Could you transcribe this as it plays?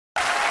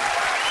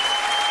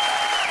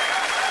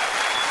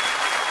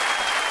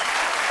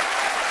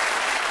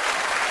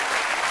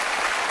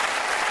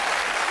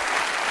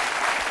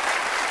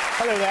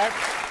Hello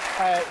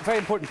there. Very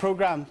important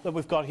programme that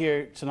we've got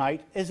here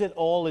tonight. Is it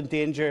all in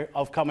danger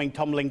of coming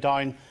tumbling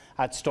down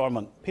at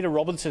Stormont? Peter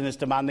Robinson is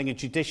demanding a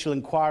judicial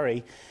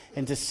inquiry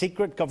into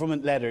secret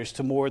government letters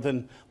to more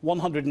than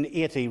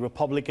 180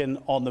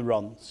 Republican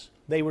on-the-runs.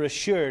 They were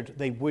assured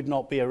they would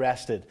not be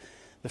arrested.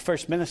 The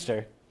First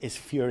Minister is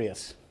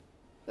furious.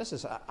 This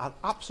is an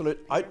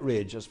absolute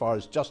outrage as far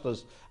as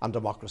justice and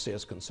democracy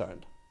is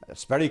concerned.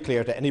 It's very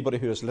clear to anybody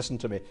who has listened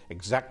to me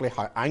exactly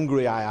how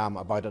angry I am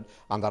about it,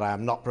 and that I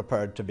am not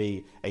prepared to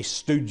be a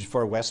stooge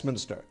for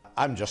Westminster.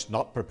 I'm just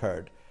not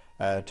prepared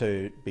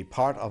to be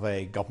part of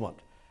a government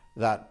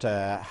that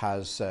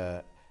has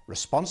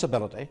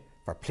responsibility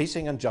for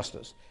policing and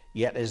justice,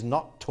 yet is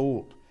not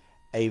told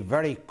a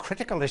very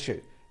critical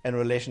issue in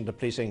relation to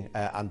policing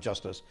and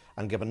justice,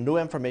 and given no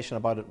information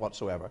about it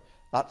whatsoever.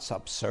 That's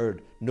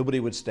absurd. Nobody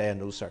would stay in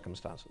those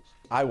circumstances.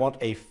 I want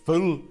a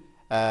full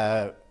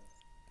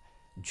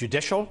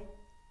judicial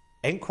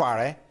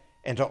inquiry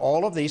into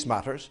all of these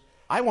matters.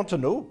 I want to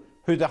know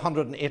who the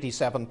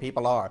 187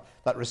 people are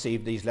that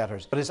received these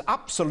letters. But it's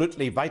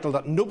absolutely vital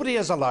that nobody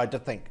is allowed to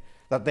think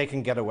that they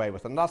can get away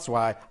with it. And that's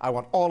why I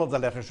want all of the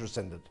letters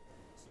rescinded.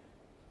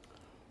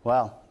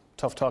 Well,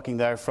 tough talking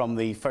there from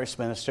the First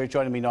Minister.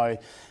 Joining me now,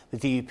 the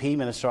DUP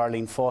Minister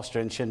Arlene Foster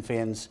and Sinn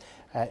Féin's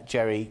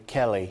Gerry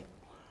Kelly.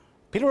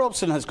 Peter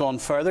Robinson has gone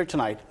further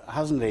tonight,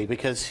 hasn't he?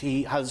 Because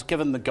he has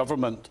given the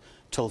government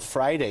till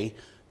Friday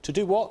to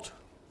do what?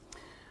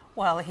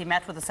 Well, he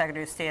met with the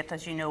Secretary of State,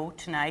 as you know,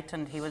 tonight,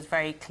 and he was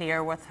very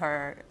clear with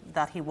her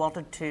that he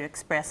wanted to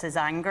express his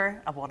anger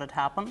at what had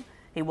happened.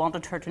 He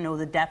wanted her to know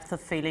the depth of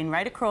feeling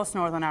right across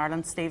Northern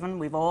Ireland, Stephen.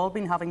 We've all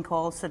been having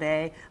calls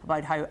today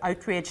about how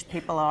outraged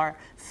people are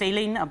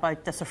feeling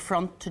about this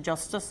affront to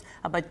justice,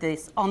 about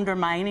this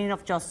undermining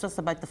of justice,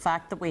 about the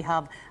fact that we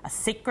have a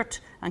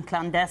secret and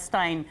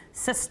clandestine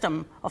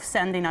system of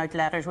sending out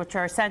letters, which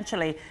are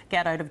essentially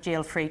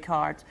get-out-of-jail-free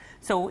cards.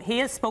 So he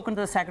has spoken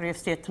to the Secretary of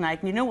State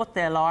tonight, and you know what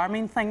the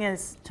alarming thing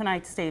is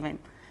tonight, Stephen?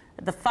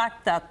 The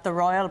fact that the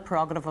royal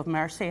prerogative of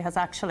mercy has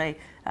actually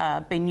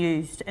been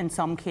used in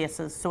some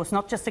cases. So it's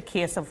not just a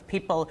case of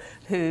people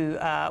who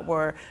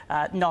were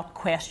not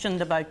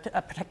questioned about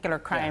particular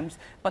crimes,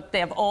 but they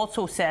have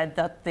also said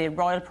that the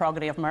royal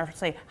prerogative of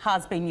mercy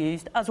has been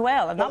used as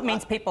well. And that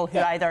means people who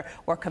either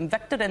were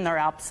convicted in their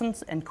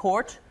absence in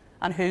court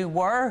and who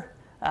were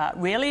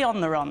really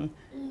on the run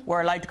were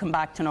allowed to come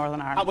back to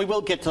Northern Ireland. And we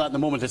will get to that in a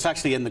moment. It's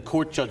actually in the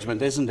court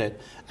judgment, isn't it?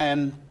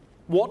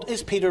 What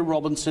is Peter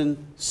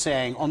Robinson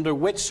saying? Under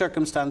which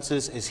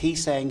circumstances is he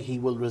saying he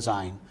will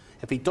resign?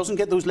 If he doesn't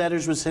get those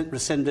letters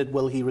rescinded,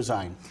 will he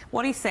resign?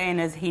 What he's saying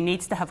is he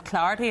needs to have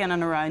clarity in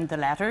and around the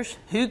letters.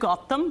 Who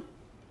got them?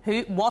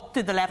 What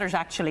do the letters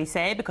actually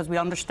say? Because we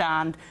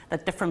understand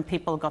that different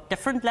people got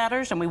different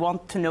letters, and we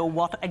want to know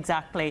what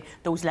exactly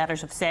those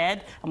letters have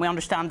said. And we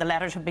understand the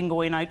letters have been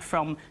going out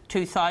from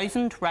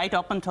 2000 right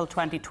up until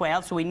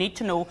 2012, so we need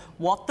to know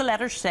what the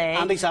letters say.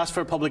 And he's asked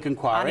for a public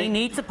inquiry. And he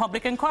needs a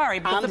public inquiry,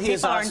 because the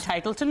people are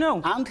entitled to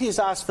know. And he's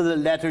asked for the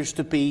letters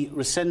to be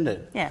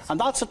rescinded. Yes. And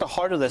that's at the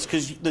heart of this,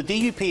 because the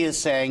DUP is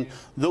saying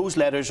those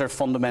letters are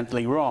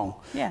fundamentally wrong.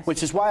 Yes.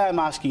 Which is why I'm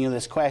asking you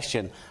this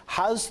question.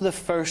 Has the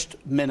First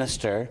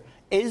Minister,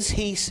 is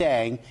he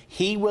saying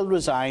he will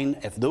resign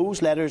if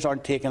those letters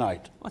aren't taken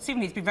out? Well,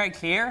 Stephen, he's been very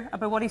clear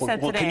about what he said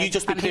well, today. Can you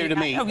just be clear to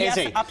me? Yes,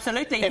 is he?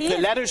 Absolutely. If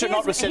the letters are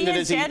not rescinded,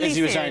 is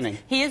he resigning?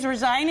 He is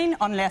resigning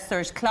unless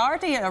there's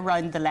clarity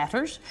around the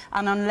letters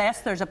and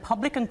unless there's a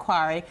public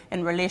inquiry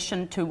in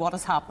relation to what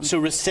has happened. So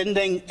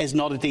rescinding is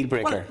not a deal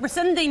breaker? Well,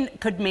 rescinding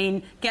could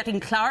mean getting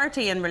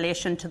clarity in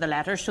relation to the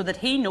letters so that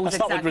he knows That's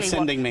exactly not what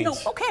rescinding means.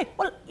 No, OK.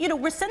 Well, you know,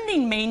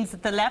 rescinding means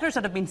that the letters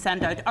that have been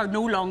sent out are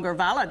no longer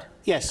valid.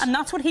 Yes. And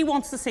that's what he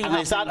wants to see happen.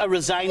 And is that a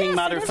resigning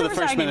matter for the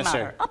First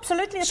Minister?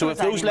 Absolutely. So if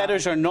those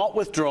letters are not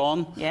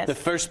withdrawn, yes, the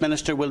First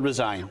Minister will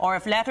resign? Or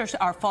if letters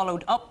are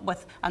followed up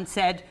with and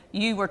said,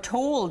 you were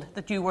told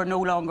that you were no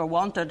longer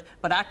wanted,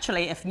 but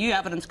actually if new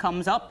evidence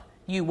comes up,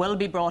 you will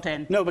be brought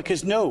in. No,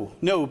 because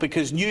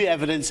because new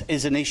evidence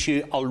is an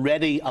issue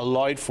already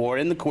allowed for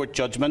in the court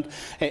judgment.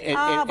 But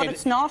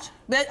it's not.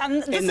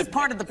 And this is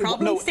part of the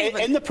problem, no,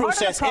 Stephen. In the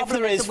process, if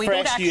there is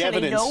fresh new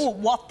evidence, we don't actually know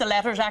what the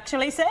letters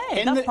actually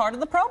say. That's part of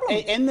the problem.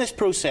 In this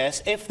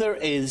process, if there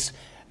is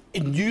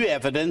new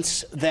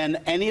evidence,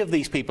 then any of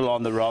these people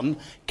on the run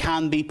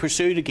can be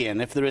pursued again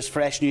if there is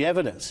fresh new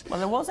evidence. Well,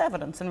 there was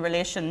evidence in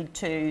relation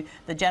to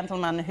the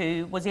gentleman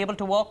who was able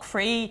to walk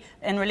free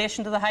in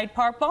relation to the Hyde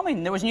Park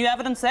bombing. There was new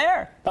evidence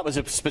there. That was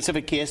a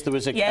specific case. There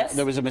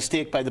was a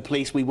mistake by the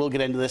police. We will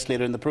get into this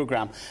later in the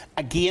programme.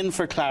 Again,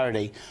 for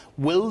clarity,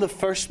 will the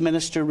First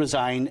Minister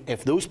resign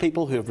if those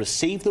people who have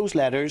received those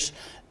letters,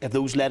 if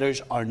those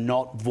letters are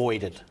not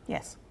voided?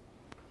 Yes,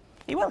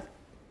 he will.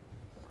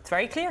 It's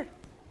very clear.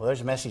 Well,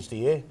 there's a message to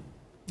you.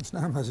 It's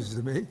not a message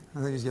to me.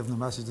 I think he's giving a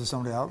message to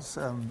somebody else.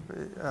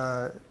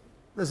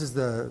 This is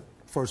the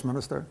First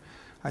Minister.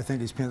 I think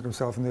he's painted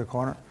himself into a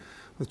corner.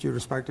 With due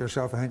respect to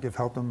yourself, I think you've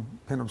helped him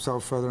paint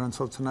himself further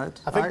until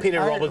tonight. I think Peter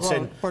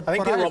Robinson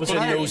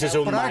knows his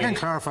own mind.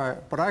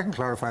 But I can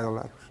clarify the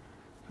letters.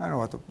 I know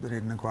what they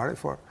need an inquiry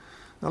for.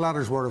 The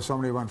letters were if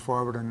somebody went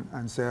forward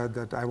and said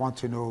that I want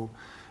to know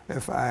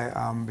if I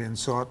am being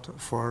sought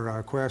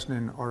for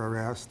questioning or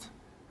arrest,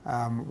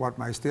 what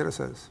my status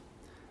is.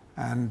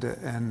 And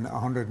in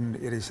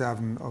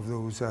 187 of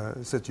those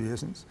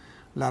situations,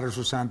 letters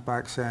were sent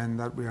back saying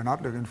that we are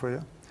not looking for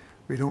you,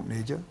 we don't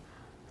need you.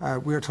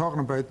 We are talking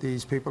about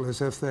these people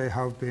as if they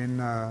have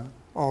been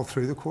all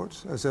through the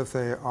courts, as if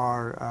they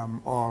are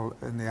all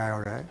in the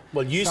IRA.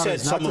 Well, you said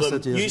some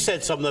of them. You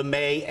said some of them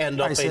may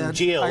end up in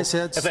jail if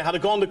they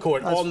had gone to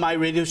court on my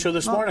radio show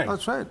this morning.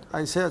 That's right.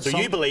 I said. So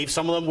you believe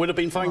some of them would have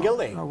been found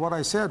guilty? No, what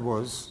I said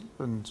was,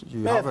 and you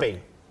may have been.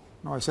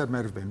 No, I said may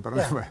have been, but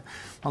anyway,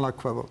 I'll not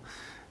quibble.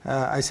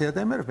 I said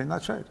they may have been.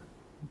 That's right.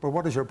 But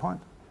what is your point?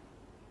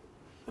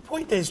 The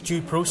point is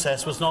due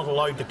process was not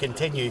allowed to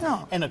continue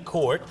in a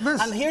court.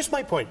 And here's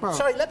my point. Well,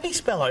 sorry, let me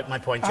spell out my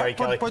point, Jerry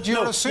Kelly. But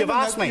you're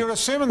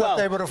assuming, that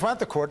they would have went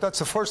to court. That's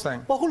the first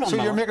thing. Well, hold on. So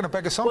you're making a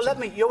big assumption.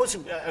 Well, you always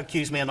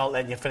accuse me of not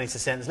letting you finish the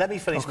sentence. Let me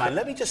finish mine.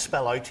 Let me just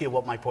spell out to you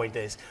what my point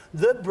is.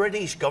 The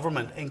British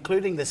government,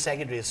 including the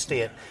Secretary of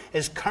State,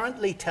 is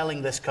currently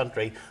telling this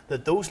country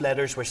that those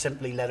letters were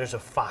simply letters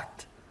of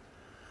fact.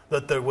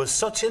 That there was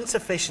such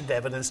insufficient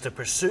evidence to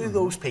pursue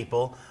those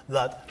people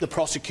that the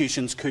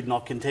prosecutions could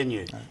not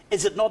continue.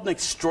 Is it not an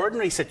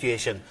extraordinary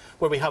situation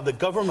where we have the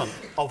government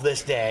of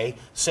this day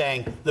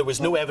saying there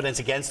was no evidence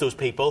against those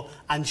people,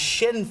 and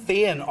Sinn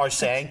Féin are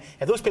saying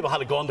if those people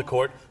had gone to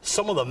court,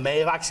 some of them may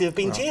have actually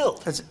been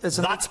jailed?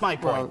 That's my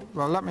point.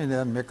 Well, let me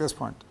then make this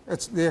point.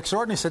 The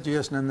extraordinary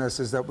situation in this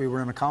is that we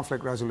were in a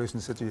conflict resolution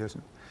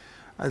situation.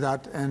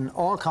 That in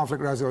all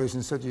conflict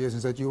resolution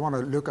situations that you want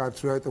to look at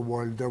throughout the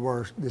world, there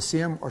were the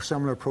same or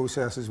similar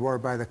processes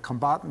whereby the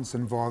combatants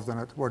involved in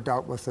it were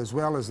dealt with, as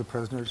well as the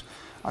prisoners,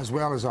 as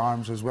well as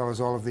arms, as well as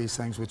all of these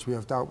things which we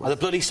have dealt with. Are the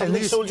bloody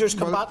Sunday soldiers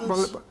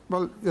combatants?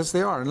 Well, yes,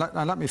 they are. And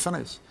let me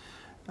finish.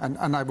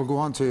 And I will go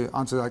on to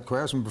answer that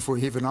question before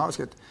you even ask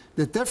it.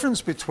 The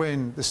difference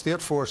between the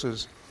state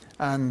forces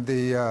and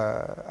the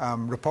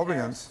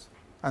Republicans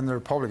and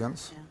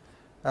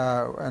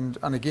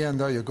again,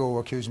 there you go,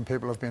 accusing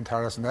people of being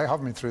terrorists, and they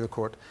haven't been through the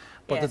court.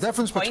 But the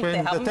difference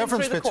between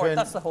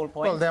that's the whole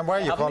point. Well, then why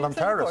are you calling them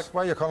terrorists?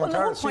 Why are you calling them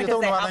terrorists? You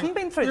don't know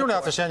anything. You don't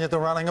have to say you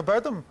don't know anything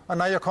about them, and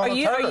now you're calling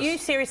them terrorists. Are you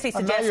seriously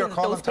suggesting that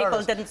those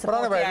people didn't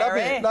support the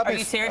IRA? Are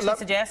you seriously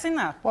suggesting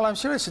that? Well, I'm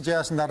seriously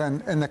suggesting that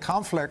in the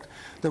conflict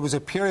there was a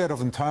period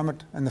of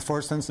internment in the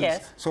first instance.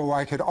 Yes. So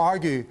I could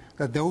argue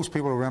that those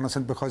people were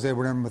innocent because they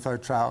were in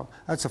without trial.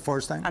 That's the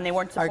first thing. And they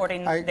weren't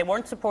supporting. They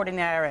weren't supporting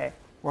the IRA.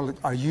 Well,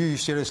 are you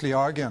seriously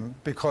arguing?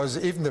 Because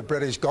even the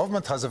British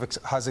government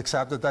has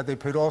accepted that they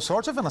put all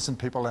sorts of innocent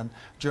people in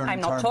during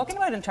internment. I'm not talking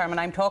about internment.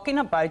 I'm talking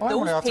about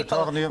those people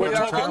who are on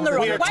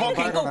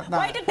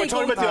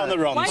the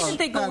run. Why did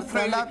they go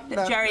through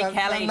Jerry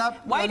Kelly?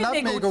 Why did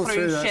they go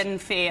through Sinn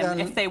Féin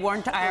if they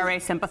weren't IRA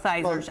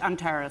sympathisers and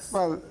terrorists?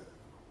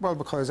 Well,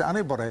 because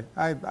anybody,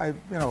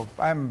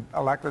 I'm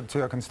elected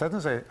to a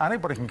constituency.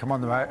 Anybody can come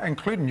on my,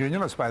 including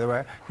unionists, by the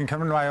way, can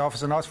come into my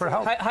office and ask for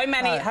help. How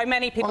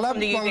many people from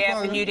the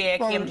UDF and UDA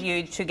came to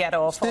you to get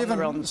off on the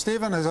run?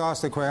 Stephen has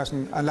asked the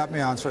question, and let me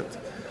answer it.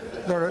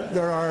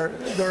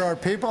 There are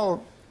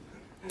people.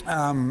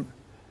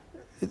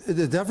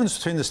 The difference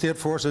between the state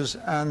forces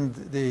and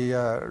the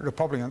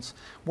Republicans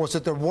was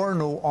that there were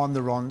no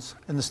on-the-runs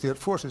in the state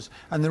forces.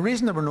 And the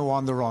reason there were no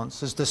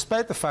on-the-runs is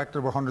despite the fact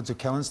there were hundreds of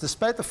killings,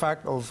 despite the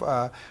fact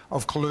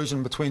of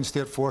collusion between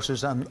state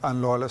forces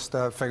and loyalist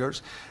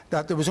figures,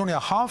 that there was only a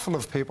handful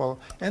of people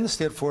in the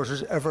state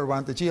forces ever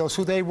went to jail.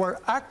 So they were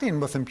acting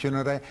with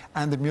impunity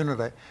and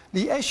immunity.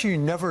 The issue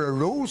never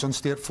arose on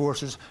state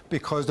forces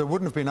because there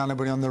wouldn't have been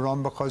anybody on the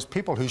run, because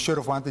people who should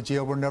have went to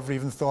jail were never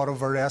even thought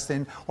of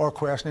arresting or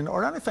questioning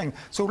or anything.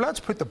 So let's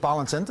put the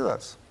balance into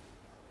this.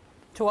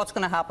 So what's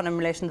going to happen in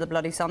relation to the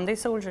bloody Sunday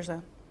soldiers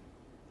then?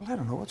 Well, I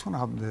don't know what's going to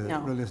happen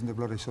in relation to the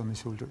bloody Sunday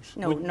soldiers.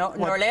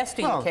 Nor less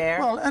do you care.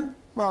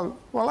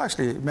 Well,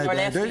 actually, maybe nor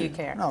less I do. Do you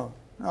care. No.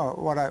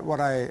 What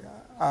I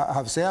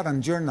have said,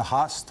 and during the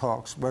Haas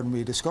talks when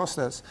we discussed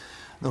this,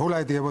 the whole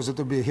idea was that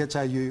there would be a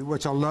HIU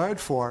which allowed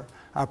for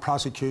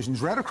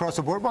prosecutions right across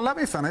the board. Well, let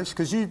me finish,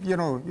 because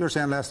you're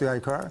saying less do I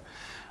care.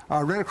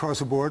 Right across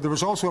the board. There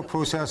was also a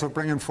process of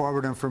bringing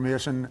forward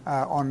information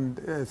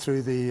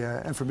through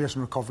the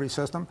information recovery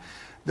system.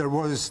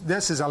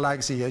 This is a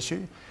legacy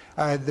issue.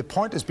 The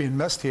point has been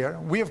missed here.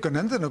 We have gone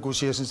into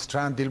negotiations to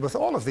try and deal with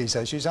all of these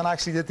issues, and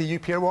actually that the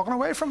UP are walking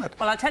away from it.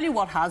 Well, I'll tell you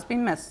what has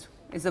been missed,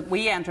 is that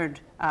we entered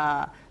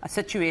a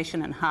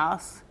situation in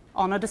Haas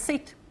on a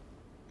deceit.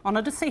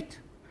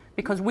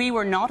 Because we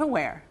were not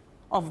aware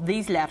of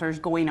these letters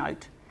going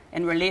out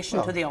in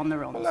relation to the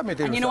on-the-runs. Well,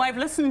 and I've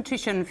listened to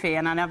Sinn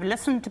Féin and I've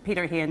listened to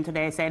Peter Hain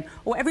today saying,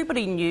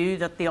 everybody knew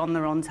that the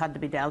on-the-runs had to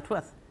be dealt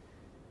with.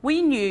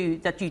 We knew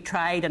that you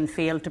tried and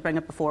failed to bring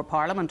it before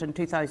Parliament in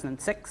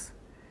 2006.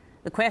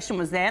 The question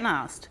was then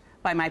asked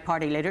by my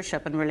party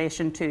leadership in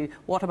relation to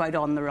what about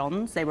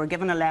on-the-runs. They were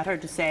given a letter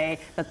to say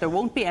that there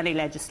won't be any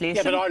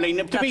legislation. Yeah, but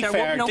Arlene, to be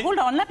fair... No, hold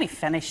on, let me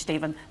finish,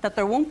 Stephen. That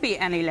there won't be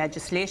any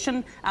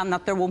legislation and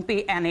that there won't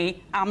be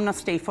any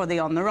amnesty for the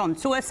on-the-run.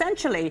 So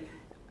essentially,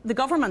 the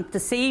government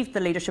deceived the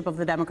leadership of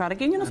the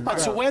Democratic Unionist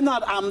Party. So when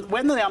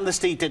the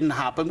amnesty didn't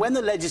happen, when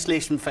the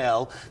legislation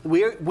fell,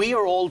 we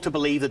are all to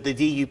believe that the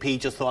DUP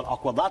just thought, oh,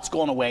 well, that's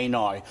gone away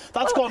now.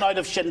 That's gone out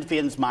of Sinn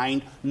Féin's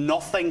mind.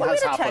 Nothing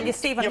has happened. Tell you,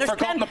 Stephen, You've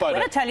forgotten about it.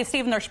 I'm going to tell you,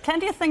 Stephen, there's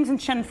plenty of things in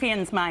Sinn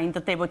Féin's mind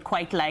that they would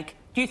quite like.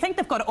 Do you think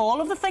they've got all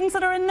of the things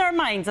that are in their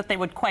minds that they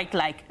would quite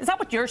like? Is that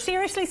what you're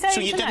seriously saying?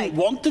 So you tonight? didn't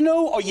want to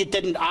know, or you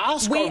didn't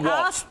ask, we or what?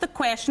 asked the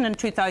question in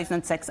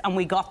 2006 and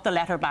we got the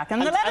letter back.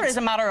 And the letter is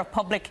a matter of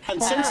public...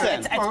 And since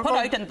then... It's put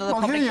out into the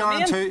public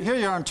domain. Here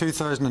you are in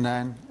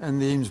 2009 in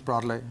the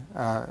Eames-Bradley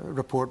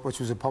report, which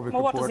was a public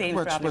report. What does the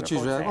Eames-Bradley report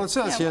say? Well, it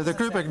says here, the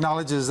group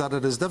acknowledges that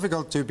it is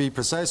difficult to be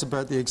precise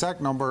about the exact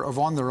number of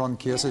on-the-run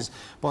cases,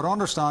 but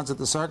understands that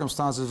the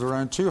circumstances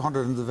around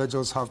 200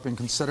 individuals have been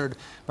considered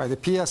by the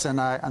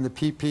PSNI and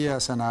the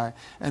PPSNI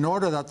in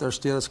order that their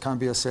status can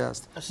be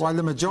assessed. While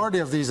the majority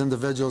of these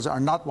individuals are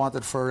not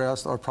wanted for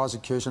arrest or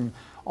prosecution,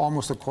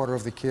 almost a quarter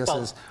of the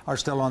cases are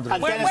still under...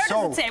 Where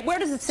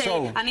does it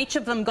say? And each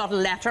of them got a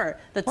letter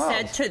that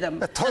said to them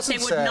that they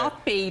would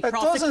not be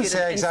prosecuted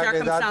in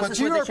circumstances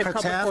where they should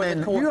come before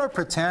the court. You are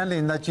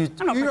pretending that you...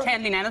 I'm not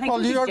pretending anything.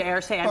 Well, you dare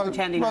say I'm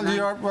pretending anything.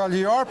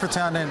 You are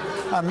pretending,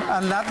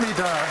 and let me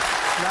do.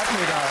 Right?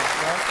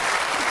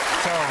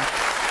 So...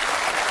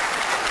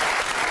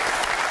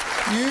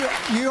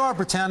 You are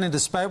pretending,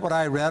 despite what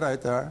I read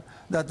out there,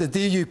 that the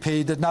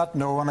DUP did not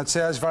know, and it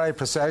says very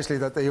precisely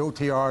that the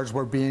OTRs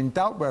were being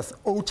dealt with.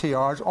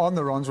 OTRs on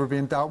the runs were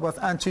being dealt with,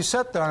 and to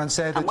sit there and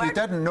say that you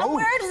didn't know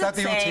that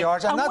the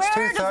OTRs, and that's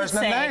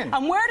 2009.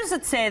 And where does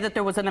it say that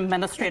there was an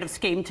administrative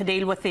scheme to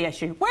deal with the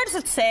issue? Where does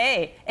it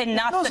say in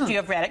that you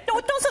have read it? No,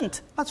 it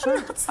doesn't. That's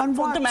right. That's the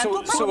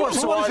fundamental problem.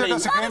 So what is your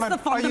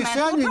disagreement? Are you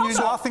saying you knew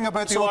nothing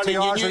about the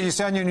OTRs, or are you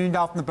saying you knew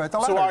nothing about the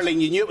letters? So, Arlene,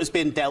 you knew it was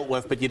being dealt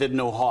with, but you didn't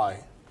know how.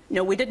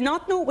 No, we did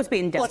not know it was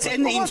being dealt with. Well,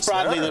 it's in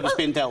Eames-Bradley that it was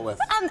being dealt with.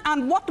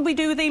 And what did we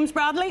do with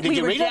Eames-Bradley?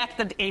 We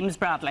rejected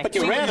Eames-Bradley. But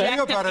you read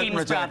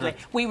it.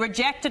 We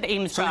rejected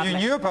Eames-Bradley. So you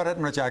knew about it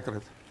and rejected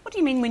it? What do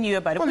you mean we knew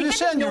about it? Well, we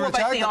didn't know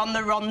about the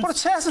on-the-run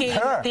scheme,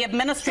 the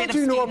administrative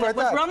scheme that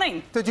was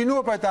running. Did you know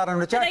about that and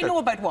reject it? Did I know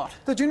about what?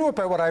 Did you know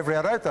about what I've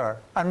read out there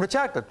and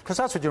reject it? Because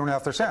that's what you're only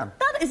after saying.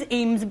 That is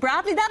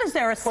Eames-Bradley. That is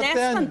their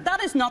assessment.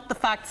 That is not the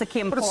facts that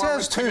came forward. But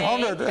it says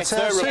 200. It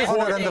says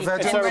 200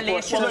 individuals. In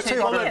relation to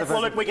 200 individuals.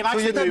 Well, look, we can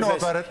actually so you didn't know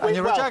about it and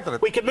you rejected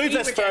it. We can move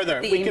this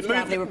further.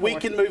 We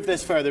can move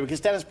this further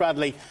because Dennis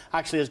Bradley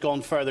actually has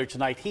gone further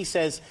tonight. He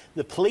says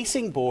the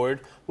policing board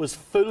was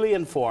fully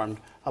informed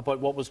about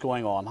what was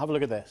going on. Have a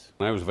look at this.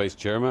 I was vice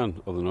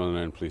chairman of the Northern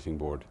Ireland Policing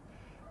Board.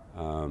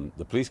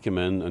 The police came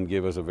in and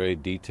gave us a very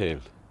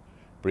detailed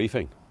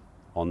briefing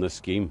on this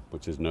scheme,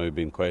 which has now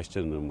been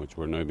questioned and which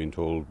we're now being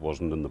told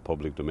wasn't in the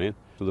public domain.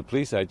 So the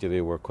police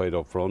actually were quite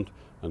upfront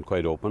and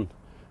quite open,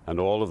 and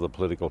all of the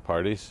political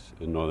parties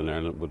in Northern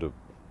Ireland would have,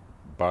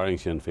 barring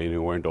Sinn Féin,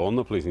 who weren't on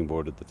the policing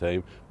board at the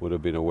time, would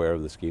have been aware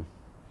of the scheme.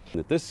 And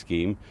that this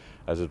scheme,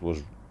 as it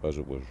was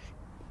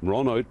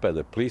run out by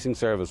the Policing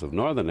Service of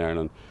Northern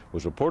Ireland,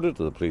 was reported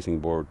to the Policing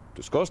Board,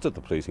 discussed at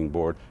the Policing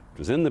Board, it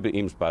was in the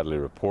Eames-Bradley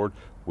report,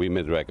 we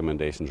made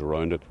recommendations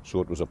around it,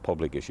 so it was a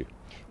public issue.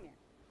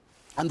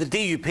 And the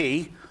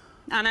DUP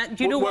And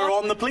do you know were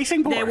what? on the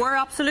policing board. They were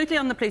absolutely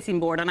on the policing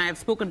board, and I have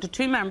spoken to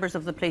 2 members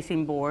of the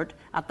policing board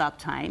at that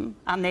time,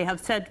 and they have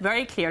said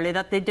very clearly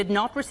that they did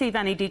not receive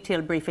any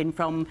detailed briefing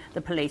from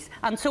the police.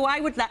 And so I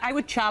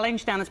would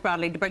challenge Dennis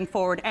Bradley to bring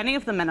forward any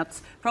of the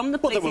minutes from the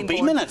policing board. Well, there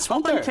will be minutes,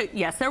 won't there?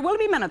 Yes, there will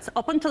be minutes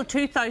up until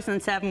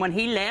 2007 when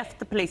he left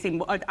the policing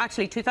board.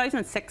 Actually,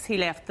 2006 he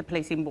left the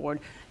policing board,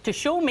 to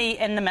show me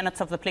in the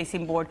minutes of the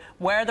policing board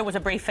where there was a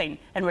briefing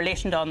in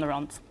relation to on the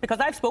runs. Because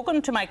I've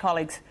spoken to my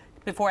colleagues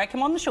before I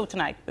came on the show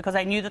tonight, because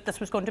I knew that this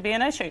was going to be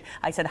an issue.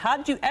 I said,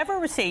 had you ever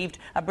received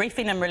a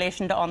briefing in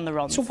relation to on the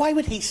runs? So why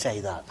would he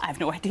say that? I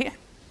have no idea.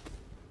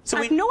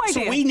 I have no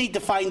idea. So we need to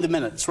find the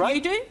minutes, right?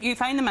 You do. You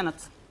find the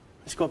minutes.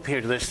 Let's go up here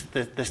to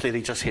this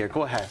lady just here.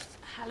 Go ahead.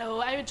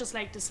 Hello, I would just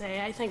like to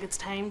say I think it's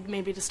time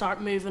maybe to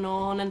start moving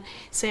on and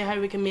see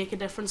how we can make a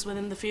difference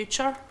within the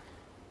future.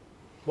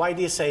 Why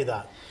do you say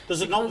that?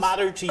 Does it not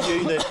matter to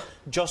you that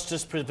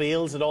justice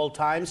prevails at all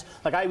times?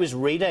 Like, I was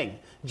reading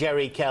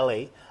Jerry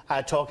Kelly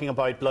talking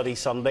about Bloody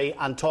Sunday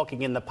and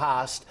talking in the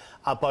past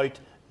about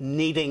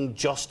needing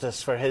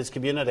justice for his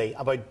community,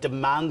 about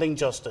demanding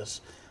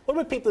justice. What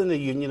about people in the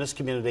unionist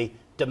community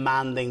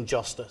demanding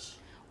justice?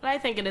 Well, I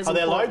think it is Are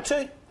they important.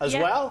 allowed to as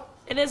well?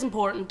 It is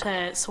important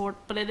to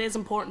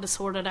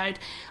sort it out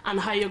and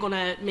how you're going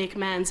to make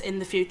amends in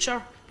the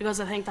future, because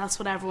I think that's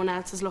what everyone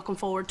else is looking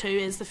forward to,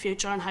 is the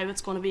future and how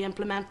it's going to be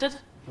implemented.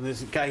 And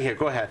there's a guy here.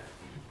 Go ahead.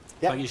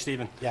 Yep. Thank you,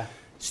 Stephen. Yeah.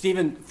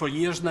 Stephen, for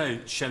years now,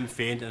 Sinn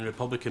Féin and the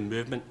Republican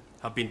movement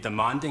have been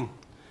demanding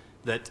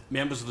that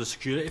members of the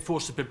security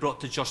forces be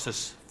brought to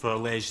justice for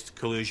alleged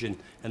collusion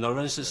in other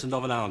instances in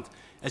Northern Ireland.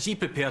 Is he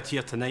prepared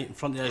here tonight in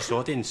front of this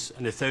audience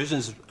and the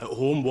thousands at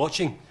home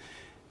watching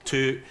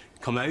to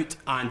come out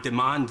and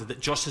demand that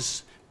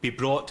justice be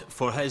brought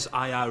for his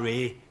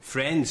IRA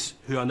friends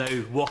who are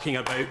now walking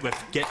about with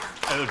get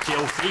out of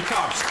jail free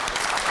cards?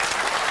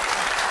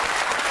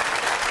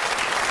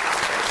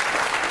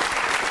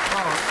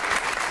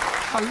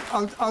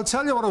 I'll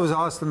tell you what I was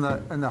asked in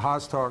the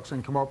House talks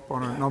and come up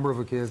on a number of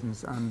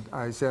occasions, and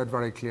I said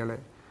very clearly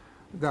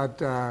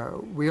that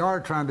we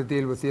are trying to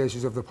deal with the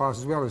issues of the past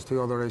as well as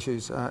 2 other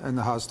issues in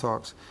the House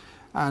talks.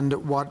 And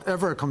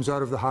whatever comes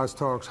out of the House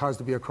talks has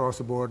to be across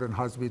the board and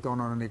has to be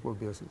done on an equal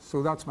basis.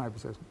 So that's my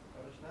position.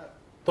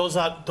 Could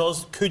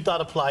that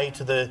apply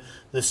to the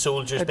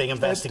soldiers being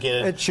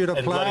investigated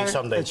in Bloody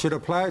Sunday? It should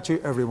apply to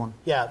everyone.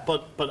 Yeah,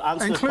 but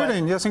answer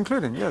including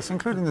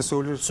the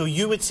soldiers. So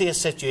you would see a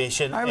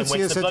situation in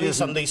which the Bloody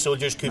Sunday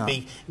soldiers could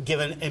be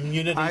given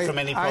immunity from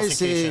any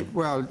prosecution.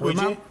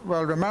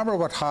 Remember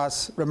what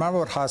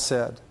Haas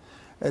said.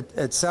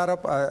 It set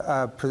up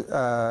a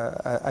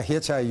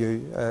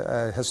HIU,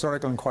 a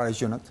Historical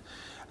Inquiries Unit,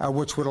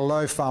 which would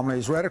allow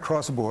families right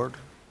across the board,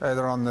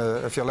 either on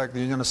the, if you like, the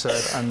unionist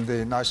side and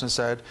the nationalist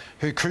side,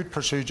 who could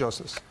pursue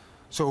justice.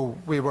 So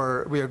we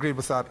agreed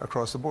with that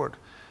across the board.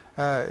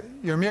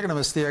 You're making a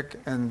mistake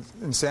in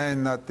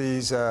saying that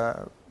these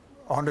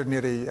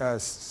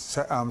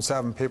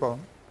 187 people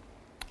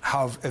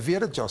have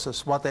evaded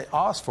justice. What they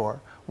asked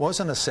for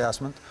was an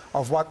assessment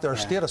of what their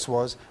status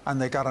was,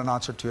 and they got an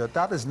answer to it.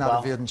 That is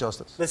not evading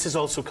justice. This is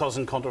also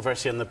causing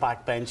controversy on the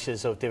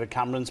backbenches of David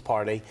Cameron's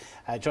party.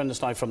 Joining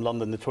us now from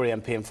London, the Tory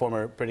MP and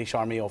former British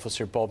Army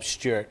officer Bob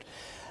Stewart.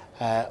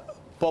 Bob,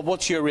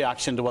 what's your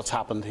reaction to what's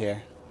happened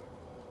here?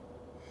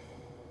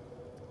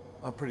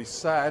 I'm pretty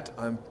sad.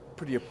 I'm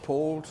pretty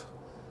appalled.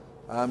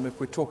 If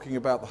we're talking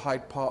about the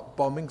Hyde Park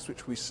bombings,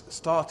 which we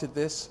started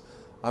this,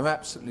 I'm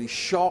absolutely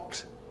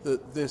shocked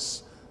that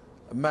this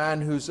man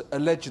who's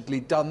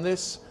allegedly done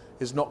this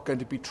is not going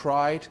to be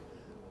tried.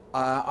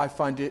 I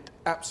find it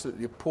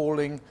absolutely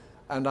appalling,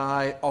 and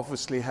I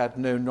obviously had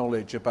no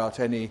knowledge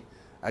about any,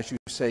 as you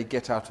say,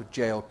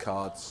 get-out-of-jail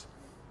cards.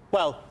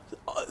 Well,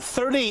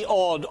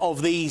 30-odd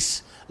of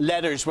these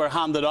letters were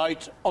handed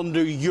out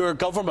under your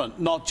government,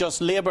 not just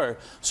Labour.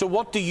 So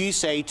what do you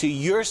say to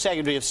your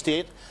Secretary of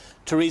State,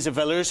 Theresa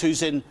Villers,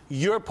 who's in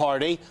your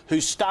party,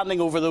 who's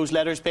standing over those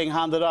letters being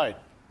handed out?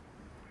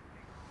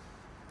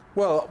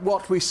 Well,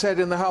 what we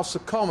said in the House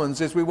of Commons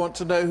is we want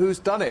to know who's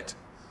done it.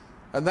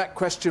 And that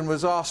question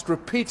was asked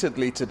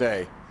repeatedly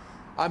today.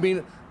 I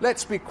mean,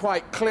 let's be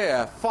quite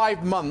clear.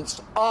 5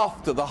 months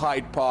after the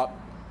Hyde Park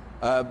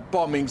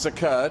bombings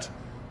occurred,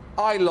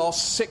 I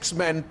lost 6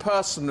 men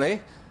personally,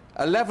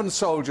 11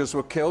 soldiers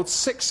were killed,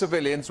 6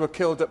 civilians were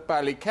killed at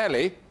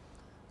Ballykelly,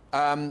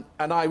 and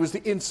I was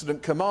the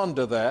incident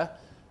commander there,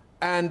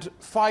 and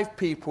 5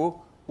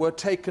 people were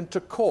taken to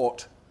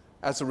court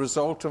as a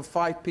result, and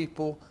 5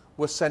 people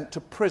were sent to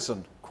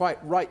prison.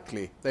 Quite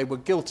rightly, they were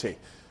guilty.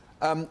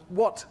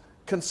 What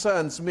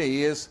concerns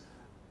me is,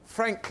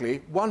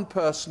 frankly, one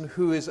person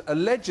who is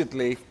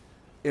allegedly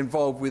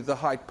involved with the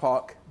Hyde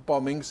Park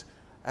bombings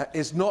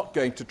is not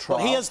going to trial.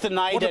 Well, he has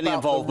denied any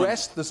involvement. What about the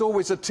rest? There's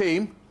always a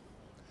team.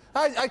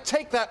 I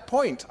take that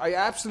point. I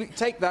absolutely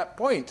take that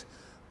point.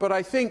 But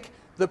I think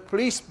the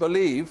police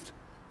believed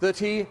that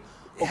he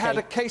had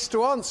a case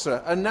to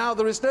answer, and now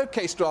there is no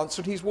case to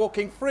answer, and he's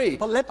walking free.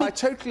 I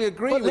totally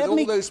agree with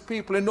all those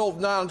people in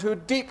Northern Ireland who are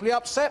deeply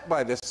upset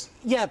by this.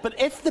 Yeah, but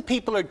if the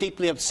people are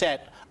deeply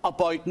upset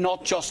about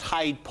not just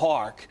Hyde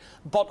Park,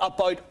 but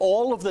about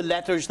all of the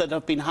letters that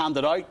have been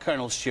handed out,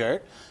 Colonel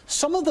Stewart,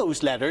 some of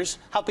those letters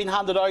have been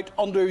handed out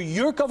under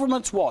your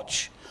government's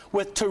watch,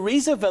 with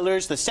Theresa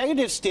Villers, the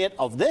Secretary of State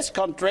of this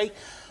country,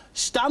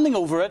 standing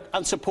over it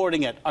and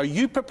supporting it. Are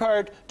you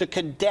prepared to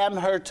condemn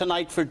her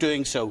tonight for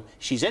doing so?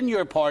 She's in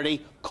your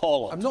party.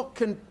 Call it.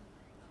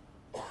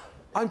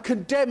 I'm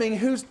condemning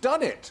who's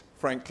done it,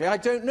 frankly. I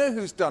don't know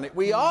who's done it.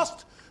 We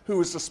asked who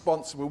was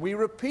responsible. We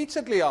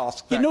repeatedly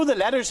asked. You know the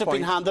letters have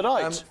been handed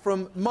out.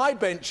 From my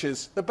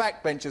benches, the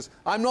backbenchers.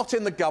 I'm not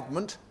in the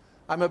government.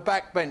 I'm a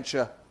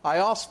backbencher. I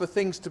asked for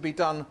things to be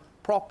done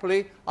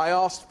properly. I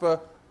asked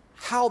for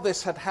how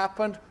this had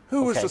happened,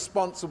 who was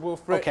responsible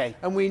for it,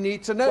 and we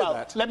need to know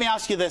that. Let me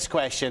ask you this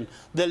question.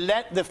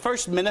 The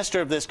First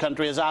Minister of this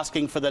country is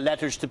asking for the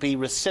letters to be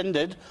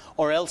rescinded,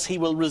 or else he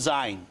will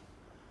resign.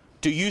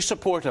 Do you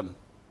support him?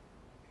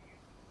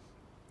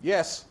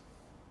 Yes,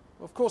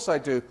 of course I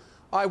do.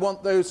 I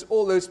want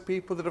all those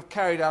people that have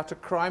carried out a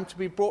crime to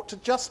be brought to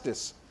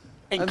justice.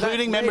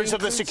 Including members of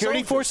the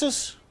security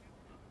forces?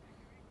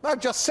 I've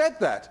just said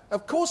that.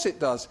 Of course it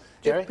does.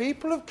 Jerry? If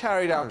people have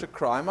carried out a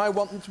crime, I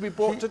want them to be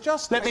brought to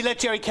justice. Let me let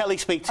Jerry Kelly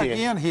speak to you.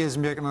 Again, he is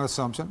making an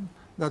assumption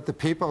that the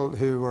people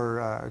who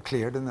were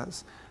cleared in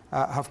this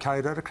have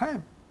carried out a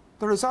crime.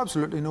 There is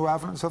absolutely no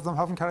evidence of them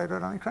having carried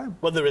out any crime.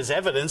 Well, there is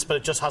evidence, but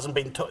it just hasn't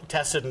been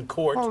tested in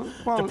court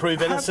to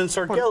prove innocence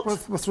or guilt.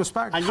 With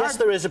respect... And yes,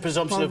 there is a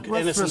presumption of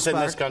innocence in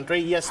this country.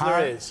 Yes,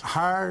 there is.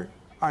 How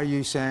are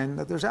you saying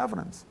that there's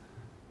evidence?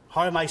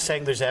 How am I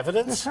saying there's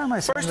evidence? Yes, how am I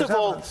saying First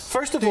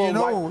of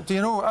all, do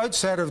you know,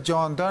 outside of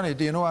John Downey,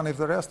 do you know any of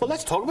the rest? Well,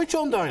 let's talk about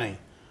John Downey.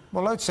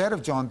 Well, outside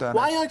of John Downey.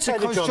 Why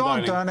outside of John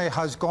Downey? Because John Downey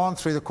has gone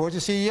through the court.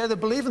 You see, yeah, they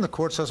believe in the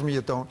court system,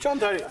 you don't. John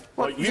Downey.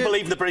 Well, you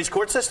believe in the British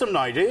court system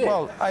now, do you?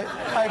 Well,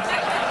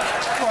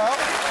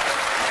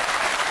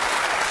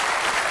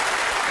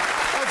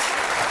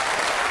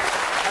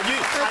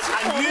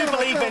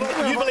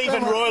 And you believe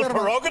in royal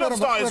prerogatives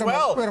now as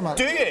well,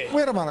 do you?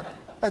 Wait a minute.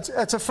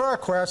 It's a fair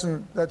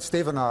question that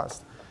Stephen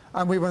asked.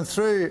 And we went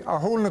through a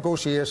whole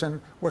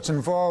negotiation which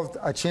involved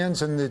a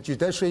change in the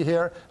judiciary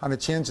here and a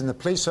change in the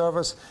police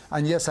service.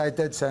 And yes, I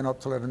did sign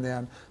up to it in the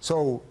end.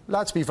 So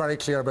let's be very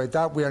clear about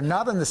that. We are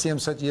not in the same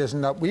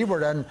situation that we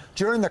were in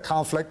during the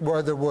conflict,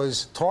 where there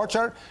was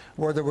torture,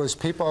 where there was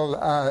people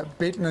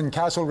beaten in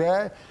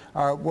Castlereagh,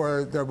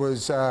 where there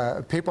was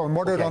people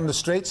murdered on the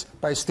streets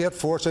by state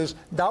forces.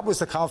 That was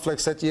the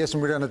conflict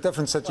situation. We're in a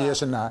different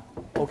situation now.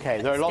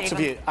 OK, there are lots of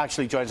you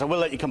actually joining us. I will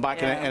let you come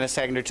back in a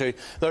second or two.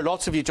 There are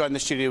lots of you joining the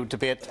studio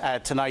debate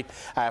tonight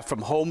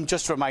from home.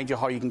 Just to remind you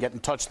how you can get in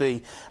touch.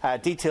 The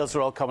details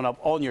are all coming up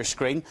on your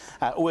screen.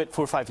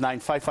 08459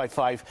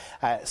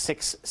 555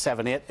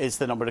 678 is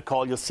the number to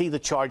call. You'll see the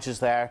charges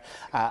there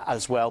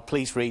as well.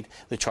 Please read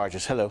the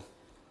charges. Hello.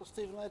 Well,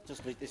 Stephen, I'd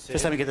just like to say...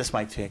 Just let me get this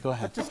mic to you. Go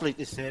ahead. I'd just like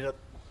to say that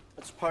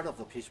it's part of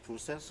the peace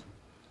process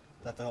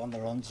that the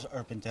on-the-runs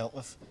are being dealt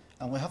with,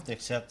 and we have to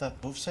accept that.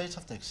 Both sides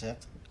have to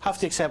accept. Have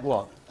to accept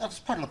what? That's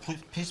part of the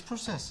peace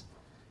process.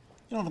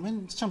 You know what I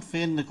mean? Sinn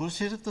Féin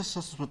negotiated this.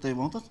 This is what they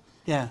wanted.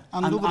 Yeah.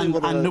 And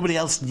nobody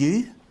else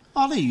knew?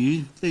 Oh, they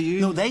knew.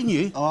 No, they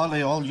knew. Oh,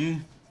 they all knew.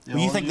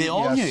 You think they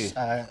all knew?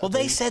 Well,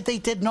 they said they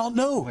did not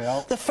know.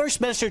 Well, the First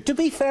Minister, to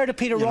be fair to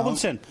Peter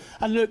Robinson,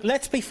 and look,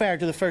 let's be fair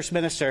to the First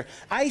Minister,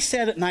 I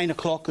said at 9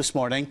 o'clock this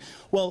morning,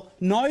 well,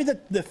 now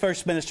that the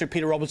First Minister,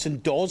 Peter Robinson,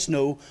 does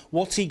know,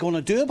 what's he going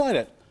to do about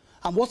it?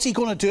 And what's he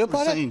going to do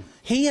about it?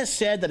 He has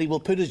said that he will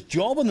put his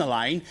job on the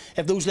line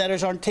if those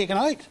letters aren't taken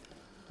out.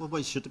 Well,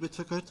 why should they be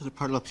took out? They're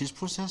part of the peace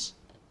process.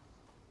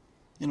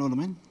 You know what I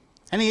mean?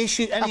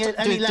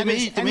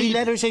 Any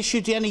letters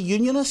issued to any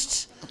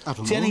unionists? I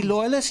don't to know. Any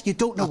loyalists? You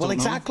don't know. Well,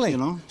 exactly. You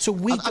know? So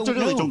we I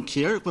really don't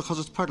care, because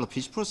it's part of the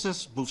peace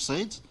process, both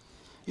sides.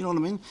 You know what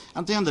I mean?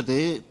 At the end of the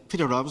day,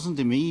 Peter Robinson,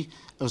 to me,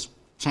 is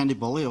trying to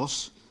bully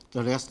us,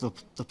 the rest of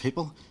the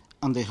people,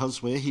 and the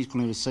his way he's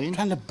going to resign.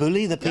 Trying to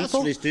bully the people? That's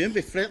what he's doing,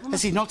 be threatening.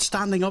 Is he not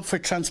standing up for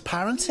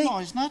transparency? No,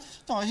 he's not.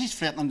 No, he's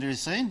threatening to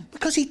resign.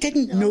 Because he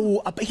didn't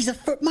know.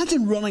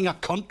 Imagine running a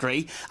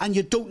country and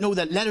you don't know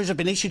that letters have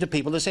been issued to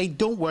people to say,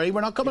 don't worry,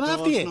 we're not coming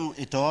after you.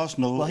 He does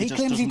know. Well, he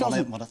claims he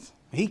doesn't.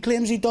 He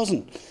claims he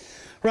doesn't.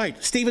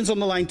 Right, Stephen's on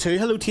the line too.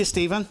 Hello to you,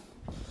 Stephen.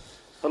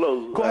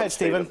 Hello. Go ahead,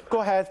 Stephen. Go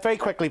ahead, very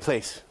quickly,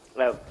 please.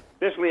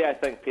 Basically, I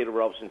think Peter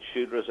Robinson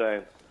should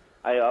resign.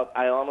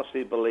 I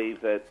honestly believe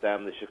that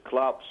they should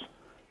collapse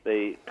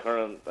the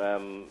current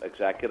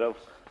executive,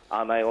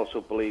 and I also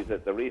believe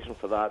that the reason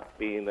for that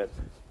being that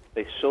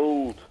they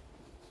sold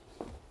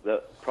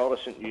the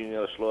Protestant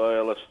Unionist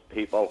loyalist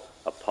people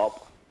a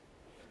pup.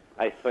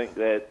 I think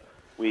that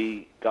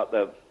we got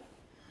the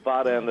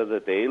bad end of the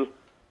deal,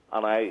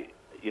 and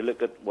you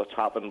look at what's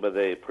happened with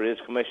the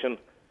Parades Commission,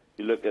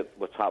 you look at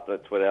what's happened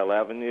at Twiddell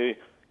Avenue,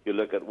 you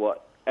look at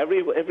what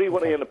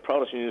everybody in the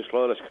Protestant Unionist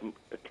loyalist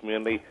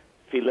community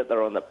feel that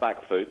they're on the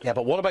back foot. Yeah,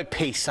 but what about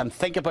peace? And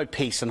think about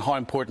peace and how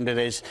important it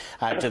is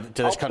to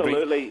this country.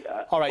 Absolutely.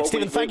 All right,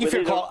 Stephen, thank you for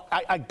your call.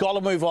 I've got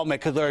to move on,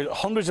 because there are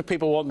hundreds of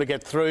people wanting to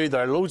get through.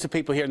 There are loads of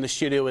people here in the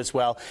studio as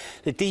well.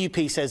 The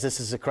DUP says this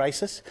is a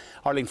crisis.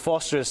 Arlene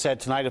Foster has said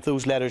tonight if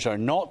those letters are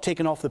not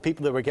taken off the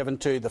people they were given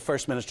to, the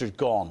First Minister's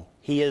gone.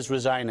 He is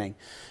resigning.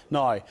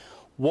 Now,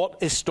 what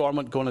is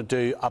Stormont going to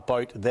do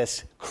about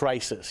this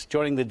crisis?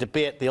 During the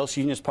debate, the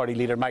Ulster Unionist Party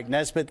leader Mike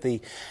Nesbitt, the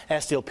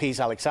SDLP's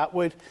Alex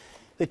Atwood,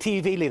 the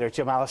TV leader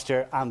Jim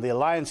Allister, and the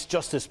Alliance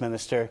Justice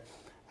Minister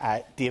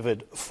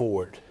David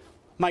Ford.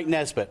 Mike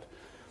Nesbitt,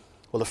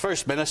 well, the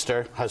First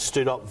Minister has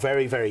stood up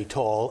very, very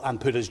tall and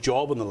put his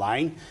job on the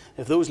line.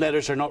 If those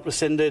letters are not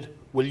rescinded,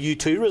 will you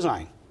too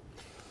resign?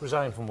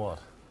 Resign from what?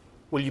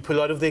 Will you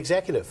pull out of the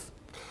executive?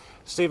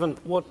 Stephen,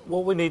 what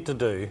we need to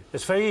do,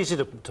 it's very easy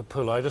to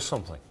pull out of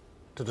something,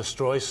 to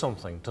destroy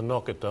something, to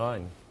knock it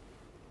down.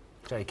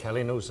 Jay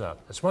Kelly knows that.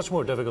 It's much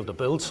more difficult to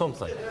build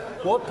something.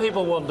 What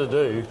people want to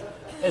do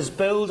is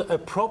build a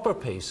proper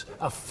peace,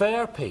 a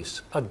fair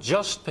peace, a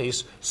just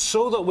peace,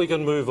 so that we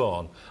can move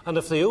on. And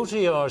if the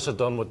OTRs had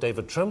done what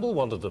David Trimble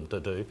wanted them to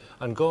do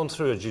and gone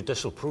through a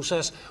judicial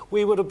process,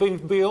 we would have been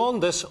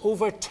beyond this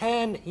over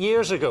 10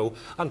 years ago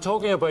and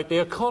talking about the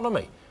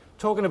economy,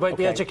 talking about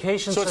the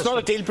education system. So it's not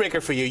a deal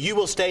breaker for you. You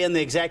will stay in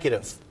the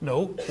executive.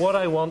 No. What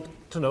I want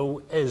to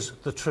know is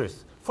the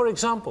truth. For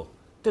example,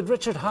 did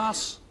Richard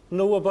Haas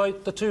know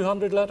about the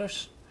 200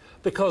 letters?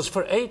 Because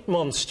for 8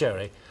 months,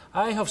 Jerry,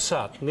 I have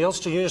sat, and the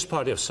Ulster Unionist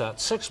Party have sat,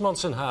 6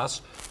 months in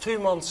Haas, 2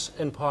 months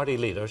in party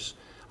leaders,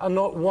 and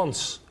not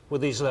once were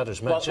these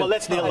letters mentioned. Well,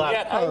 let's nail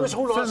that.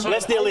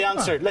 Let's nail the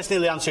answer. Let's nail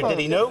the answer. Did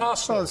he know? Well,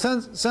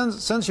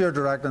 since you're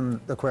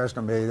directing the question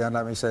at me, then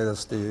let me say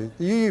this to you.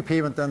 The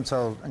UUP went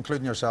into,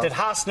 including yourself... Did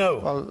Haas know?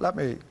 Well, let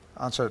me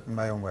answer it in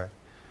my own way.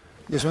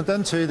 You went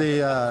into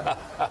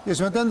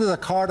the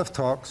Cardiff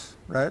talks,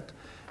 right?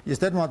 You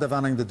didn't want to have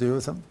anything to do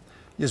with them.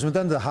 You went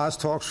into the Haas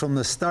talks from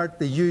the start.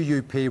 The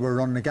UUP were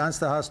running against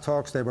the Haas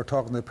talks. They were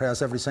talking to the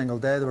press every single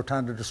day. They were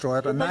trying to destroy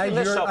it. You're making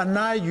this up.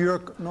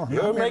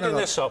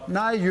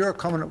 Now you're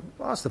coming.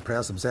 Well, it's the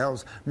press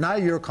themselves. Now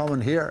you're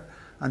coming here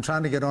and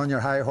trying to get on your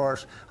high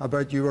horse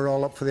about you were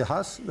all up for the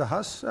Haas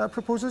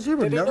proposals. You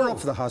were never up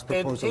for the Haas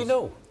proposals. Did he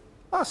know?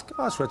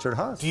 Ask Richard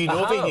Haas. Do you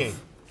know if he knew?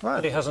 Well,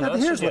 But he hasn't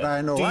here's answered what yet.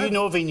 I know. Do you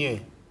know if he knew?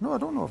 No, I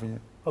don't know if he knew.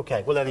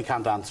 OK, well then he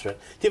can't answer it.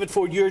 David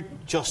Ford,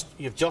 you've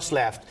just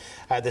left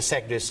the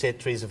Secretary of State,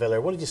 Theresa Viller.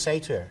 What did you say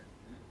to her?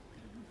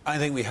 I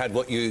think we had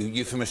what you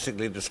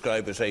euphemistically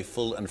describe as a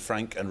full and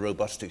frank and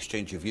robust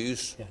exchange of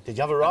views. Yeah. Did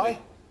you have a row?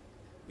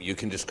 You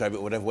can describe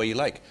it whatever way you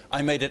like.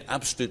 I made it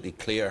absolutely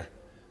clear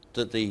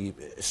that the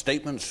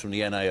statements from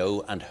the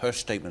NIO and her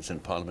statements in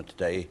Parliament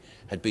today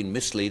had been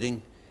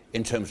misleading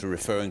in terms of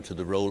referring to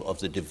the role of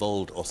the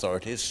devolved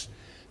authorities.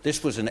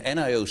 This was an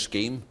NIO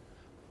scheme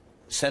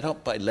set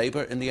up by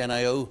Labour in the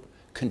NIO,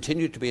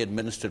 continued to be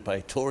administered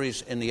by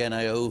Tories in the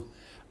NIO,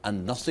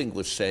 and nothing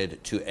was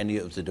said to any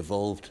of the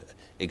devolved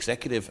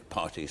executive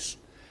parties.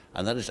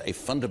 And that is a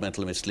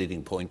fundamental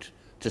misleading point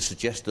to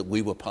suggest that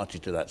we were party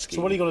to that scheme.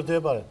 So what are you going to do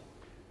about it?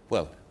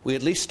 Well, we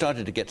at least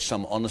started to get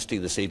some honesty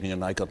this evening,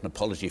 and I got an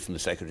apology from the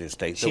Secretary of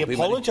State. She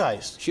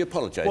apologised? She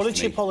apologised. What did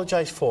she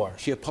apologise for?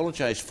 She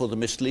apologised for the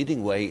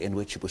misleading way in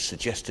which it was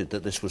suggested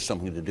that this was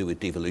something to do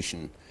with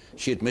devolution.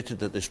 She admitted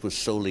that this was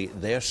solely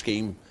their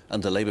scheme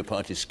and the Labour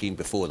Party's scheme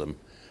before them.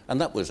 And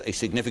that was a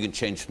significant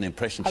change from the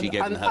impression she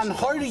gave in the House. And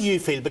how do you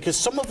feel? Because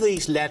some of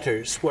these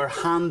letters were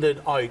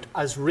handed out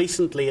as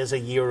recently as a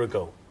year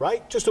ago,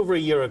 right? Just over a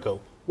year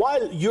ago,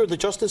 while you're the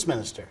Justice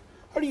Minister.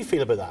 How do you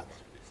feel about that?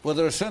 Well,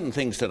 there are certain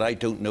things that I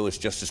don't know as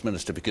Justice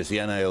Minister because the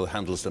NIO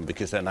handles them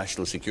because they're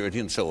national security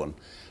and so on.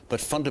 But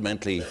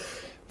fundamentally,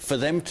 for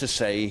them to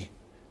say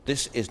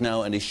this is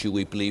now an issue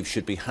we believe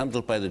should be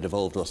handled by the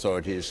devolved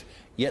authorities,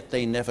 yet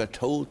they never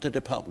told the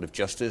Department of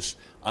Justice,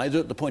 either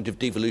at the point of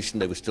devolution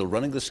they were still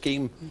running the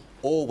scheme,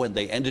 or when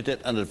they ended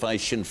it and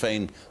advised Sinn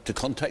Féin to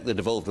contact the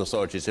devolved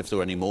authorities if there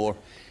were any more.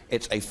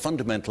 It's a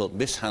fundamental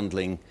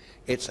mishandling.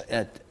 It's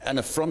an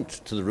affront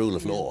to the rule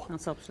of law.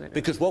 That's absolutely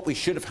because what we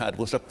should have had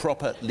was a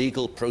proper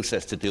legal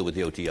process to deal with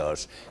the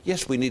OTRs.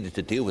 Yes, we needed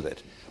to deal with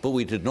it, but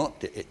we did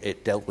not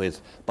it dealt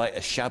with by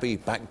a shabby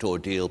backdoor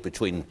deal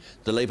between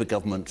the Labour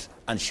government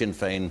and Sinn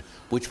Féin,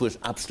 which was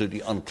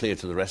absolutely unclear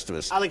to the rest of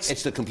us. Alex,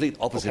 it's the complete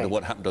opposite of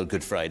what happened on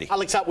Good Friday.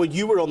 Alex Atwood,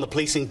 you were on the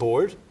policing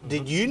board.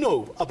 Did you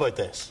know about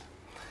this?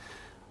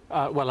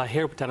 Well, I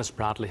hear what Dennis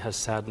Bradley has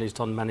said, and he's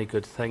done many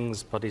good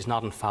things, but he's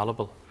not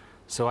infallible.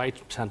 So I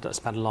spent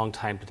a long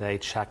time today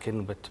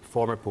checking with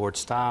former board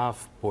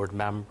staff, board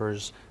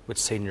members, with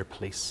senior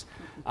police.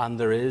 And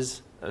there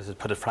is, as I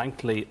put it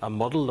frankly, a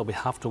muddle that we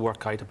have to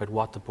work out about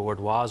what the board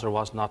was or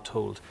was not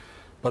told.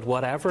 But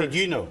whatever... Did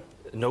you know?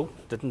 No,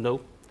 didn't know.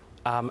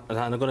 And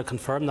I'm going to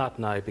confirm that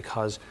now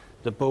because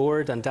the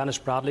board, and Dennis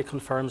Bradley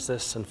confirms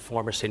this, and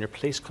former senior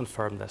police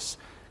confirmed this,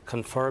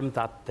 confirmed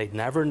that they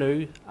never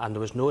knew, and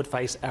there was no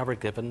advice ever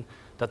given,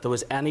 that there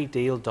was any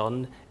deal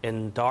done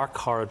in dark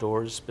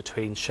corridors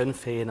between Sinn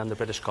Féin and the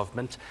British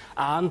government,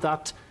 and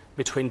that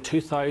between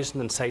 2000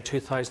 and, say,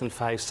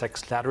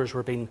 2005-06, letters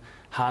were being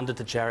handed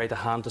to Jerry to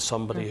hand to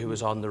somebody who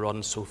was on the run,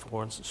 and so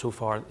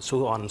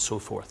on and so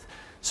forth.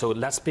 So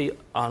let's be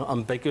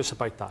ambiguous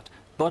about that.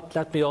 But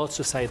let me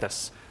also say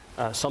this,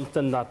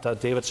 something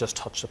that David's just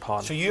touched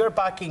upon. So you're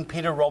backing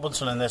Peter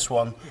Robinson in this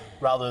one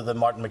rather than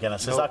Martin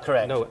McGuinness, is that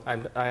correct? No,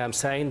 I am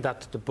saying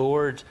that the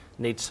board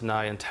needs to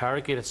now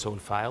interrogate its own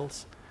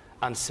files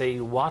and see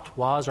what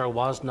was or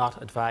was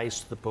not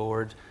advised to the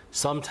board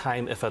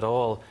sometime, if at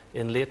all,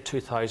 in late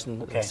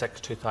 2006,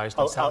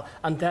 2007.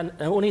 And then,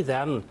 only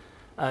then,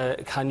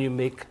 can you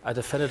make a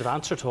definitive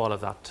answer to all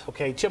of that.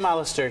 OK, Jim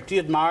Allister, do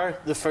you admire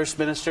the First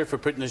Minister for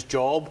putting his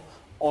job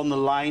on the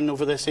line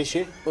over this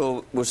issue?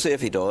 Well, we'll see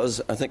if he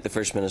does. I think the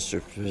First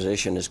Minister's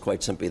position is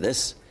quite simply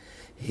this.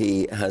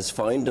 He has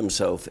found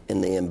himself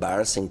in the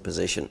embarrassing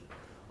position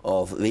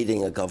of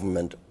leading a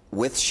government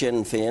with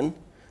Sinn Féin,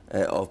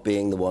 of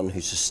being the one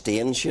who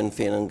sustained Sinn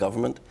Féin in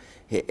government.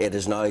 It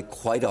is now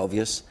quite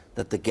obvious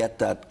that to get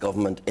that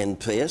government in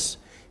place,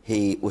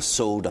 he was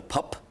sold a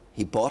pup.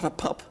 He bought a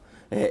pup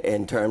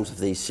in terms of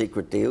these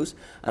secret deals,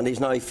 and he's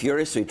now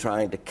furiously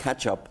trying to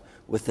catch up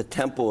with the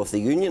tempo of the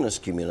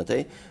unionist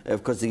community,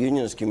 because the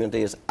unionist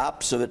community is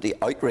absolutely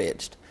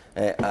outraged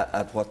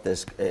at what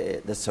this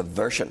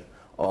subversion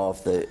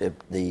of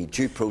the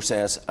due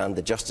process and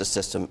the justice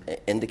system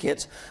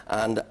indicates.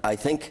 And I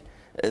think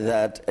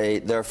that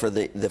therefore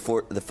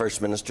the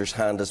First Minister's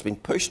hand has been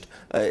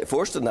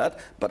forced in that,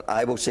 but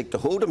I will seek to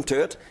hold him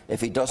to it if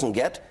he doesn't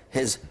get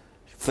his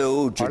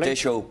full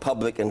judicial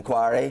public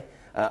inquiry,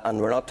 and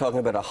we're not talking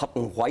about a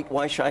Hutton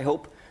whitewash, I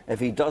hope. If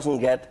he doesn't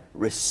get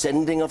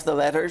rescinding of the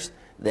letters,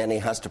 then he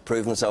has to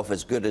prove himself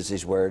as good as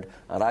his word,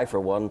 and I, for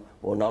one,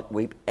 will not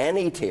weep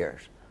any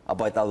tears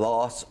about the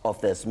loss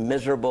of this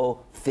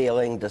miserable,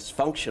 failing,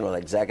 dysfunctional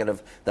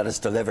executive that has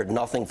delivered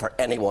nothing for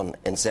anyone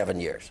in 7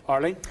 years.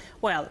 Arlene?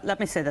 Well, let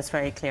me say this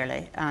very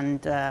clearly,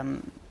 and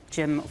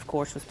Jim, of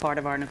course, was part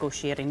of our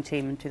negotiating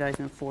team in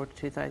 2004 to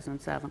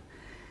 2007.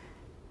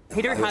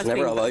 I was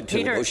never allowed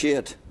to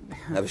negotiate.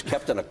 I was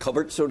kept in a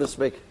cupboard, so to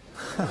speak.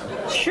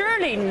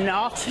 Surely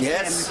not.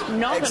 Yes,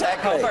 Not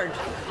exactly. in a cupboard.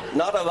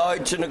 Not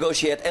allowed to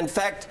negotiate. In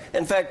fact,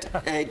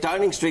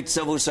 Downing Street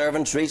civil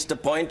servants reached a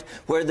point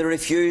where they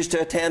refused to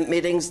attend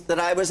meetings that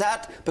I was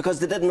at because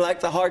they didn't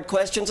like the hard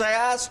questions I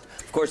asked.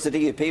 Of course, the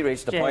DUP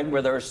reached a point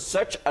where there was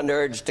such an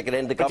urge to get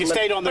into government. You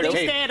stayed on their team.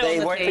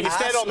 You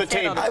stayed on the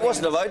team. I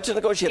wasn't allowed to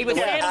negotiate. They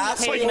weren't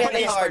asking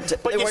any hard.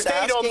 But you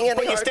stayed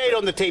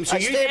on the team. So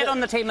you stayed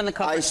on the team in the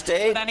cupboard. I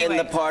stayed in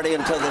the party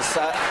until the.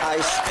 I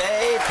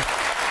stayed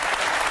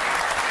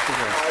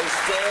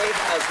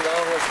as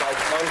long as my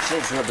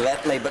conscience would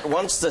let me, but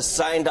once they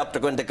signed up to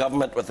go into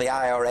government with the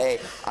IRA,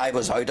 I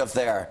was out of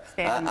there.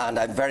 And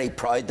I'm very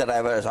proud that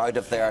I was out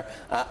of there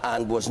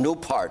and was no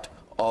part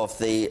of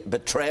the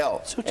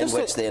betrayal in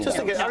which they indulged.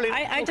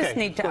 I just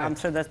need to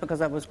answer this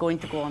because I was going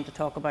to go on to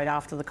talk about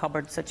after the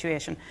cupboard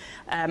situation.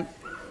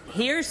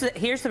 Here's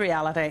the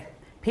reality.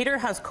 Peter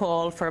has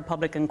called for a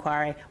public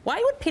inquiry.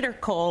 Why would Peter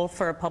call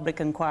for a public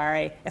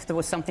inquiry if there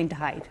was something to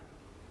hide?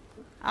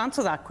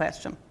 Answer that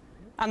question.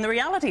 And the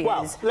reality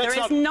is, there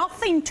is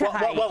nothing to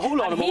hide.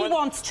 Hold on a moment. He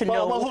wants to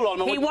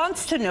know. He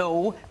wants to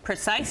know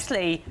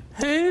precisely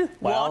who,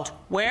 what,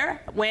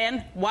 where,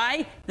 when,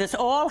 why this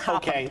all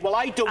happened. Okay. Well,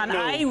 I don't know. And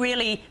I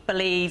really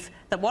believe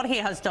that what he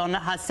has done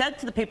has said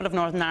to the people of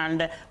Northern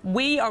Ireland,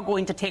 we are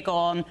going to take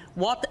on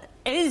what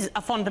is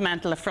a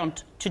fundamental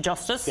affront to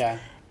justice. Yeah.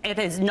 It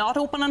is not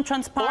open and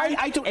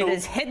transparent. I don't know. It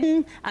is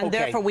hidden, and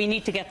therefore we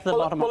need to get to the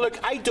bottom of it. Well, look,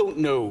 I don't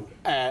know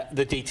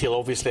the detail,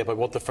 obviously, about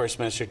what the First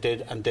Minister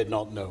did and did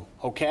not know,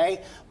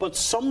 OK? But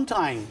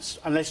sometimes,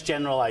 and let's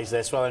generalise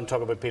this rather than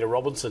talk about Peter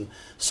Robinson,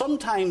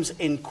 sometimes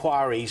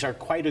inquiries are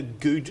quite a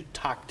good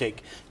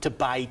tactic to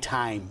buy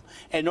time.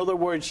 In other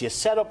words, you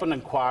set up an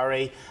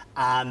inquiry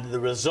and the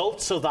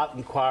results of that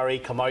inquiry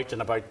come out in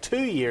about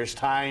 2 years'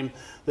 time.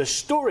 The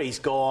story's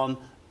gone.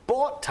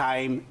 Bought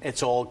time,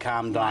 it's all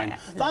calmed down.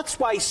 That's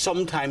why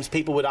sometimes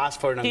people would ask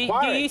for an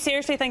inquiry. Do you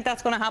seriously think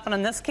that's going to happen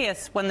in this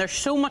case when there's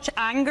so much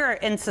anger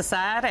in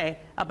society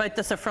about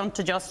this affront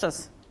to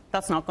justice?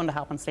 That's not going to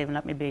happen, Stephen.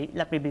 Let me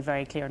be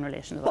very clear in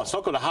relation to that. Well, it's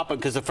not going to happen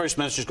because the First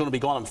Minister is going to be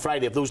gone on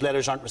Friday if those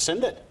letters aren't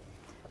rescinded.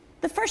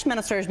 The First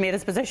Minister has made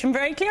his position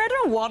very clear. I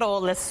don't know what all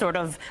this sort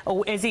of,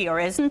 is he or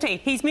isn't he?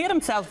 He's made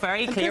himself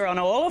very clear on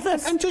all of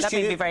this. And Let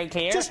me be very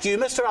clear. Just you,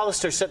 Mr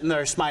Allister, sitting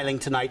there smiling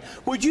tonight.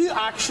 Would you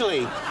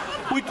actually...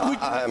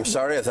 I'm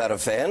sorry if that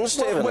offends,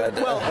 Stephen.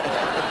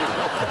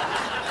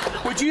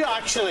 Would you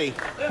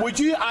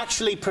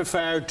actually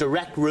prefer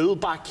direct rule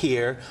back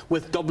here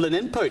with Dublin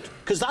input?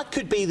 Because that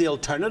could be the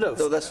alternative.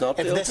 No, that's not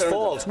the alternative. If this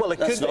falls, well, it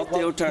could be. That's not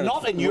the alternative.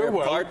 Not in your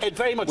world. It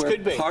very much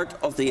could be. We're part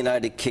of the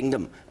United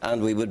Kingdom,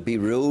 and we would be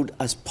ruled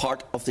as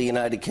part of the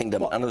United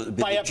Kingdom. And it would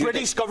be by a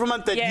British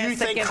government that you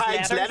think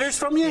hides letters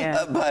from you?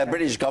 By a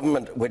British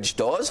government which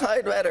does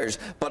hide letters.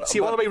 But, so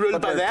you want to be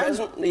ruled by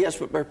them? Yes,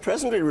 but we're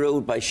presently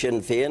ruled by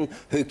Sinn Féin,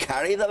 who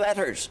carry the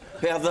letters,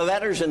 who have the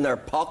letters in their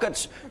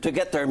pockets to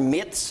get their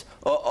mates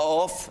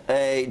off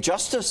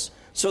justice.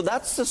 So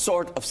that's the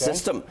sort of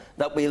system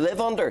that we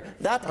live under.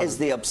 That is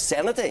the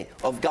obscenity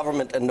of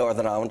government in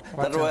Northern Ireland,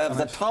 that we have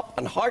the top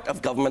and heart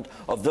of government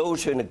of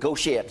those who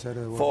negotiate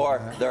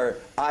for their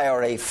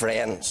IRA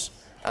friends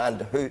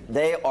and who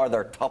they are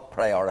their top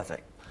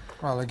priority.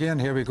 Well, again,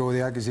 here we go,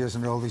 the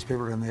accusation that all these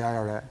people are in the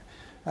IRA.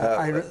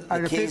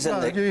 The keys in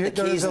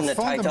the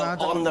title,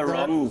 on the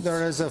runs.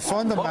 There is a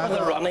fundamental... What are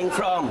they running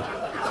from?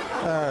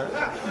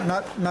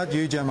 Not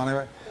you, Jim,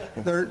 anyway.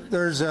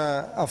 There's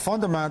a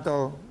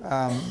fundamental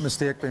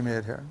mistake we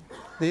made here.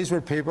 These were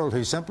people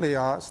who simply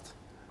asked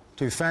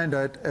to find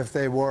out if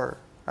they were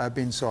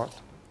being sought.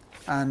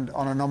 And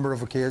on a number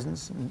of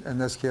occasions, in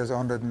this case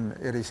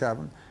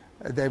 187,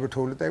 they were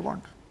told that they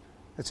weren't.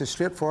 It's as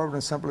straightforward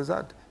and simple as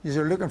that.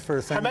 You're looking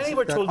for things. How many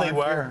were told they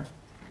were?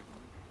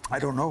 I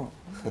don't know.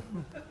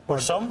 Or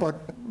some?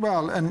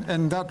 Well,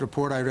 in that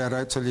report I read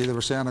out to you, they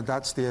were saying at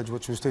that stage,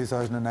 which was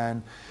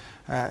 2009,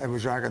 it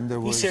was reckoned there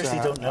was seriously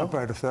don't know?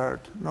 about a third.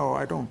 No,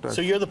 I don't.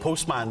 So you're the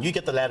postman. You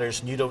get the letters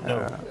and you don't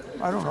know.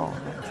 I don't know.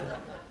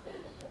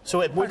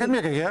 So it I can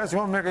make a guess. You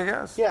want to make a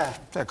guess? Yeah.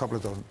 Say a couple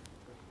of dozen.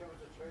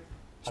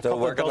 Still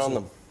working on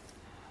them.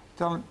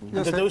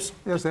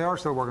 Yes, they are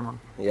still working on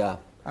them. Yeah.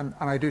 And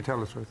I do tell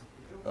the truth.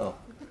 Oh,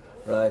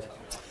 right.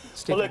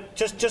 Well, look,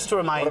 just to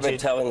remind you... What about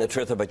telling the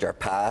truth about your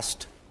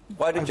past?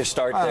 Why did you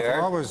start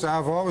there?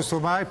 I've always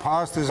told my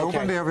past is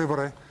open to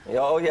everybody.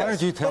 Oh, yes. Why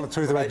don't you tell the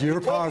truth about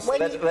your past?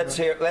 Let's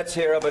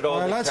hear about all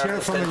the let's hear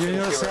from the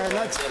union side.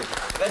 Let's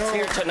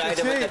hear tonight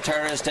about the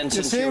terrorist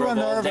incidents you were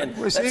involved in.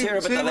 Let's hear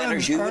about the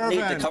letters you would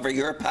need to cover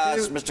your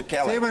past, Mr.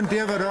 Kelly. See when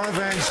David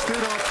Irvine stood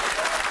up,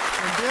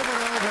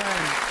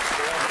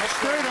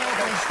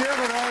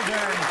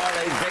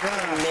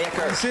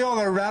 and see all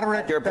the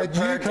rhetoric that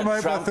you come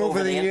out with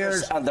over the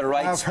years.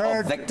 I've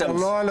heard the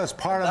loyalist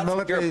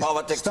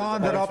paramilitaries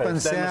standing up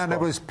and saying it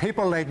was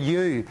people like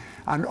you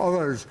and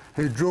others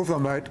who drove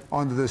them out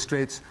onto the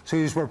streets. So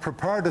you were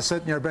prepared to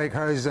sit in your big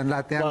houses and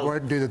let them go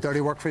out and do the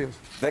dirty work for you.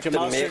 Victim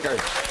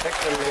makers.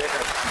 Victim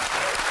makers.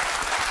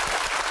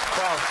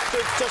 Well,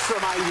 Just to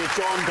remind you,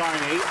 John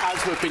Downey,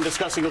 as we've been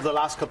discussing over the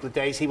last couple of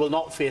days, he will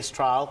not face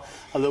trial,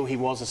 although he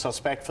was a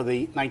suspect for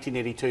the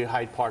 1982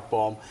 Hyde Park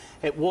bomb.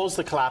 It was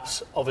the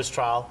collapse of his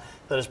trial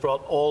that has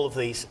brought all of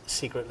these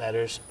secret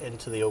letters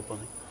into the open.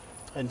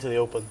 And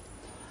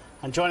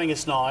joining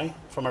us now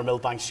from our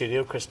Millbank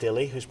studio, Chris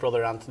Daly, whose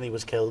brother Anthony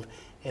was killed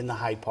in the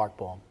Hyde Park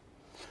bomb.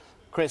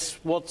 Chris,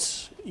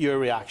 what's your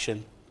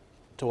reaction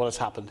to what has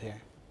happened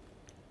here?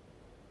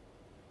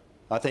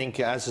 I think,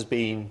 as has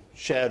been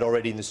shared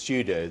already in the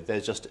studio,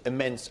 there's just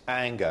immense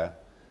anger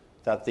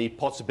that the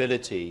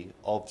possibility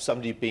of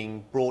somebody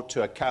being brought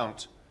to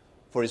account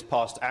for his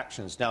past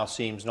actions now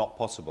seems not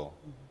possible.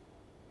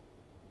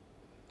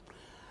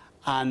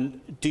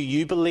 And do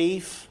you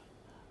believe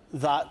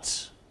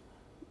that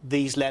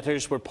these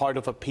letters were part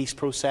of a peace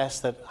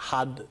process that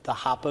had to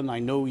happen? I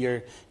know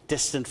you're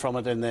distant from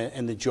it in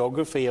the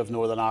geography of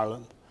Northern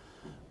Ireland,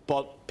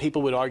 but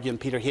people would argue, and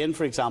Peter Hain,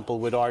 for example,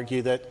 would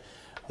argue that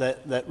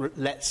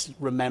let's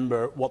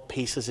remember what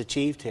peace has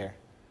achieved here.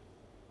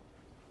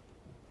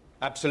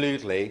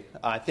 Absolutely.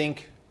 I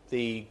think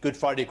the Good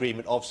Friday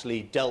Agreement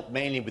obviously dealt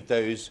mainly with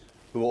those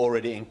who were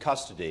already in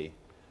custody.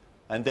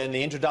 And then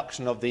the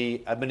introduction of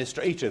the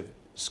administrative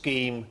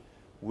scheme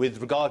with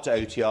regard to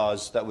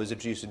OTRs that was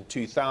introduced in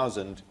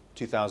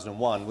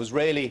 2001 was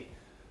really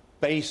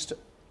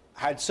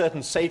had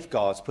certain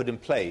safeguards put in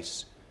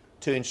place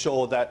to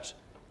ensure that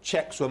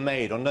checks were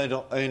made on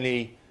not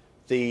only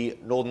the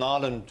Northern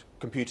Ireland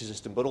computer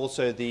system, but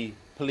also the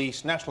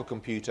police national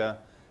computer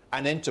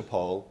and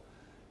Interpol,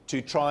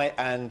 to try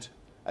and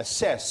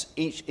assess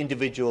each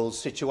individual's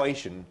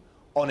situation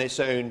on its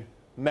own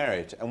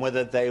merit and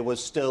whether there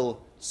was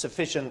still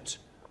sufficient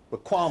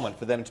requirement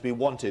for them to be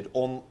wanted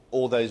on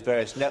all those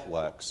various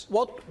networks.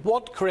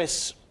 What,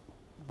 Chris,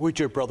 would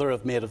your brother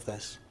have made of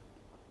this?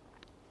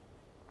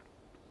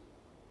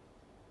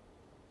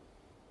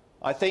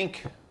 I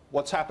think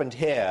what's happened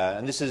here,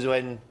 and this is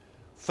when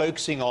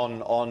focusing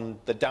on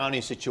the Downey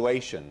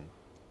situation,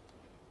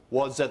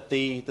 was that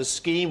the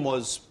scheme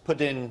was put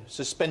in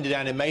suspended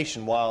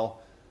animation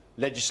while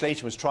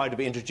legislation was trying to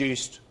be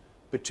introduced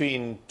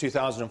between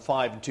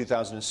 2005 and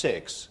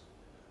 2006.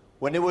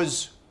 When it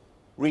was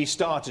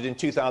restarted in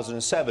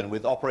 2007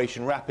 with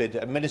Operation Rapid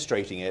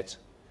administrating it,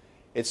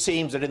 it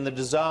seems that in the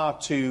desire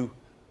to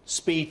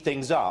speed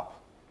things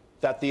up,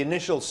 that the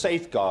initial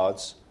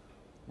safeguards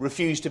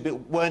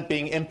weren't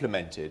being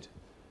implemented.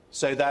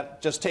 So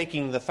that, just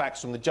taking the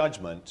facts from the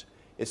judgment,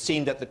 it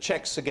seemed that the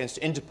checks against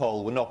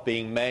Interpol were not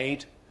being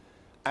made.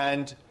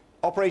 And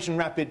Operation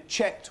Rapid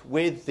checked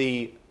with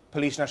the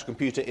Police National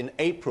Computer in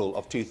April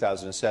of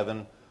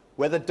 2007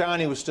 whether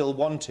Downey was still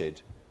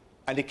wanted,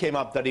 and it came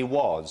up that he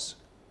was.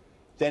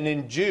 Then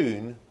in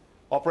June,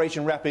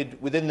 Operation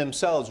Rapid within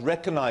themselves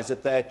recognised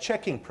that their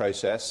checking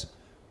process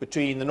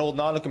between the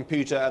Northern Ireland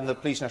computer and the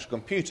Police National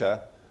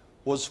Computer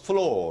was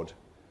flawed.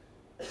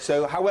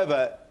 So,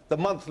 however, the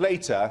month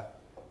later,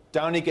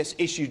 Downey gets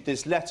issued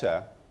this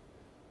letter.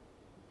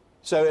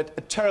 So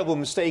a terrible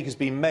mistake has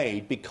been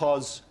made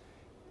because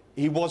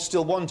he was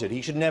still wanted.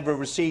 He should never have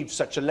received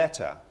such a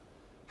letter.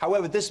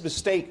 However, this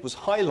mistake was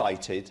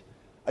highlighted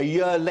a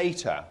year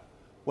later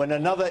when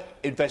another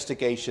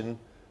investigation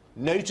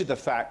noted the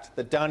fact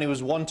that Downey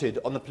was wanted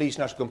on the Police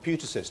National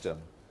Computer System.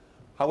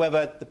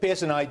 However, the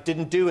PSNI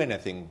didn't do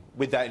anything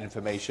with that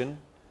information.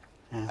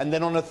 And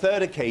then on a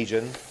third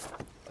occasion,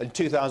 in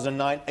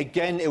 2009,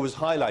 again it was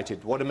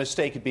highlighted what a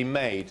mistake had been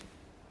made,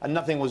 and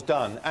nothing was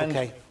done.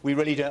 And we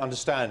really don't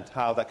understand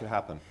how that could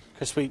happen.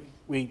 Chris,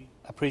 we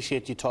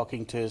appreciate you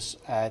talking to us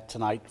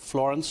tonight.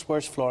 Florence,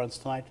 where's Florence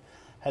tonight?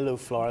 Hello,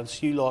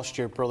 Florence. You lost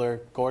your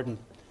brother Gordon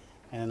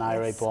in an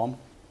IRA bomb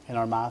in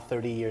Armagh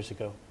 30 years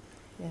ago.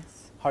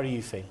 Yes. How do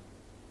you feel?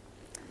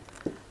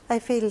 I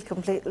feel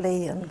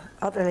completely and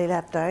utterly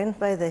let down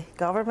by the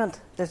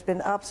government. There's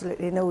been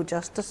absolutely no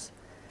justice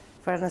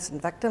for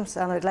innocent victims,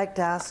 and I'd like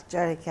to ask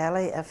Jerry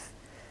Kelly if,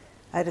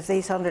 out of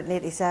these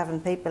 187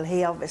 people,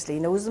 he obviously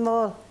knows them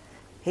all.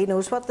 He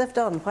knows what they've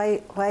done.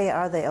 Why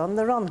are they on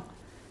the run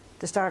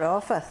to start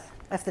off with?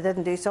 If they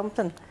didn't do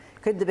something,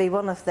 could there be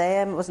one of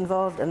them was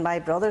involved in my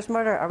brother's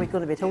murder? Are we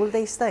going to be told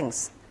these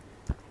things?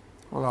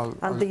 Well,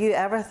 and do you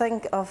ever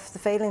think of the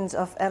feelings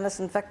of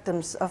innocent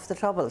victims of the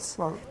Troubles?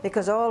 Well,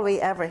 because all we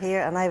ever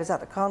hear, and I was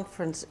at a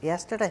conference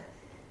yesterday,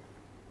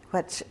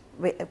 which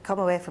we come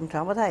away from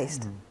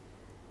traumatised,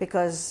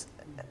 because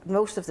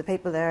most of the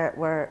people there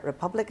were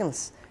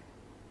Republicans,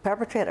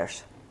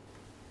 perpetrators.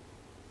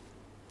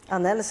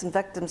 And the innocent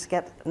victims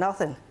get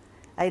nothing.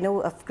 I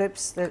know of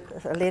groups,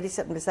 a lady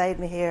sitting beside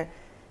me here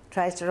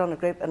tries to run a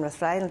group in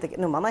Rathfine, they get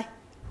no money.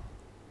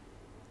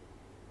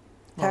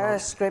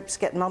 Terrorist groups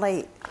get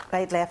money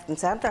right, left and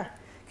centre.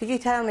 Could you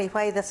tell me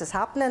why this is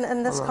happening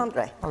in this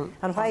country?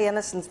 And why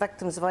innocent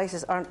victims'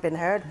 voices aren't being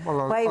heard?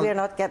 Why we're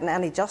not getting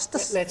any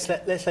justice? Let's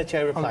let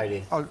you reply to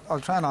you.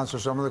 I'll try and answer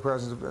some of the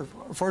questions.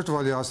 First of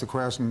all, you asked the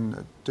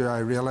question, do I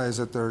realise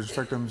that there's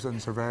victims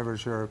and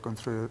survivors who are going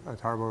through a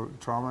terrible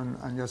trauma?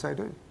 And yes, I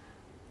do.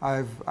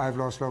 I've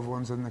lost loved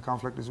ones in the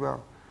conflict as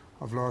well.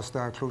 I've lost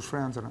close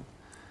friends in it.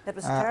 It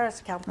was a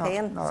terrorist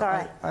campaign. No,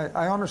 Sorry.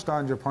 I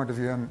understand your point of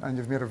view, and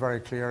you've made it very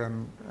clear,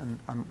 and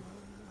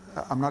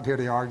I'm not here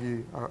to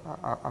argue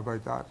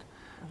about that.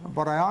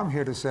 But I am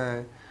here to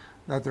say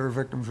that there are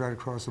victims right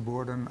across the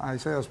board, and I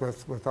say this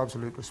with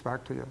absolute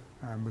respect to you,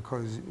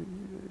 because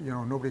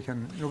nobody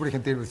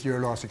can deal with your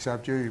loss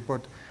except you.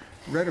 But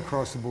right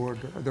across the board,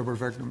 there were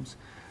victims,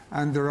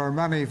 and there are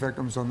many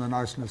victims on the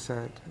nationalist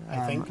side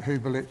who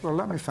believe. Well,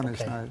 let me finish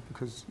now,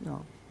 because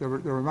there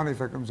were many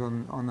victims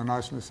on the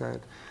nationalist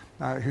side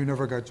who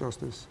never got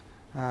justice.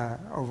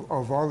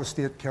 Of all the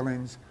state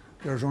killings,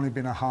 there's only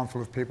been a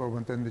handful of people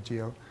went into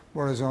jail.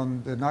 Whereas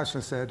on the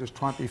national side, there's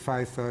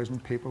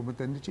 25,000 people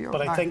within the jail.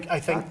 But I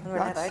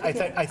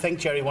think,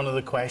 Jerry, one of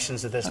the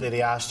questions that this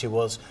lady asked you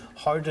was,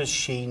 how does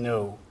she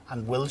know,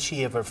 and will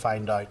she ever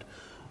find out,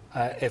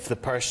 if the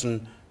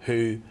person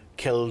who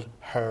killed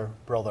her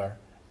brother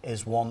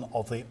is one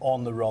of the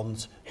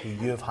on-the-runs who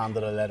you have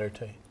handed a letter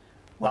to?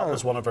 That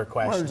was one of her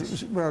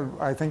questions. Well,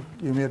 I think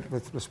you made,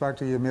 with respect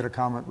to you, made a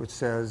comment which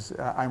says,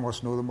 I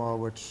must know them all,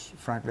 which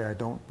frankly I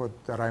don't, but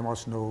that I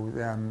must know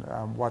then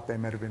what they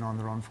might have been on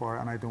the run for,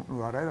 and I don't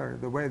know that either.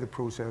 The way the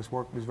process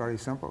worked was very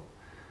simple.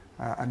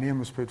 A name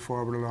was put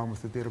forward along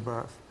with the date of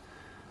birth,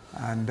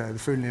 and the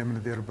full name and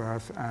the date of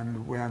birth,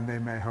 and when they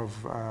may have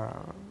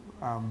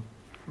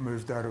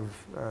moved out of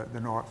the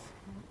north,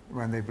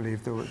 when they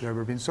believed they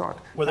were being sought.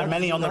 Were there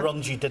many on the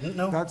runs you didn't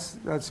know?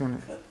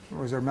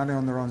 Was there many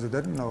on the runs I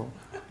didn't know?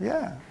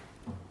 Yeah.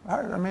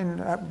 I mean,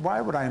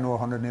 why would I know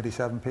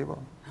 187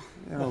 people?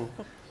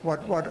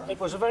 What? It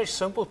was a very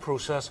simple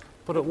process,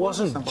 but it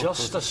wasn't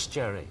justice,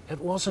 Jerry.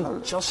 It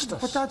wasn't justice.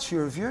 But that's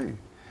your view.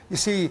 You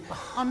see,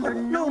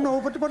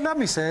 but let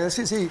me say this.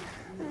 You see,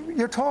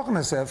 you're talking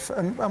as if,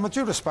 and with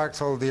due respect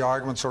to all the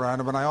arguments around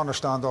them, and I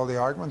understand all the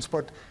arguments,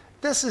 but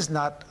this is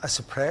not a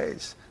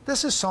surprise.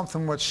 This is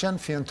something which Sinn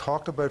Féin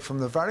talked about from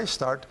the very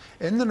start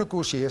in the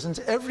negotiations,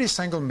 every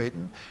single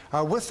meeting,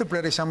 with the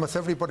British and with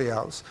everybody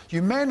else.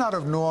 You may not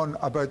have known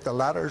about the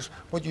letters,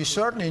 but you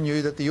certainly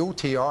knew that the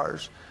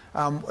OTRs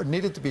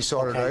needed to be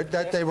sorted out,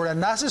 that they were a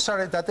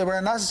necessary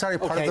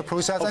part of the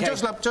process. And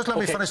just let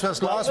me finish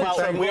this last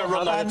thing. We are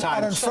running out of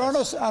time.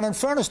 And in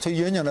fairness to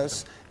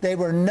unionists, they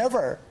were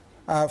never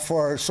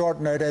for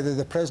sorting out either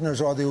the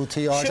prisoners or the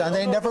OTRs, and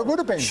they never would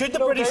have been. Should the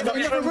British but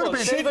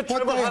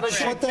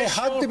they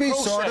had to be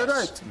sorted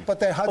out.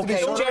 But they had to be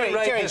sorted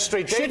out. Jerry,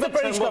 should the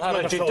British government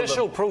have a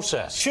judicial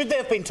process? Should they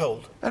have been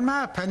told? In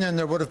my opinion,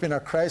 there would have been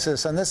a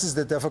crisis, and this is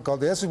the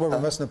difficulty. This is where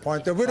we're missing the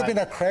point. There would have been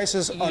a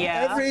crisis on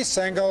every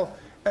single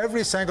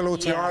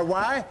OTR. Yeah.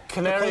 Why?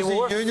 Canary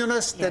Wharf? The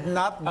unionists did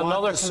not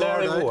want to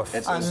sort out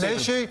an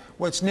issue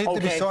which needs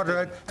to be sorted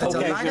out. It's a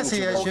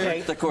legacy issue.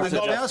 And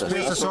the best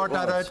place to sort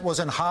that out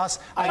was in Haas.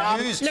 I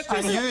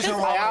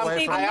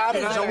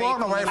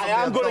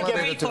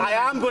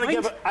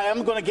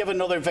am going to give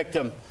another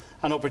victim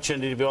an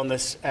opportunity to be on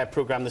this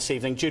programme this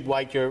evening. Jude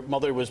White, your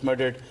mother was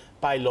murdered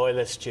by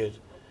loyalists, Jude.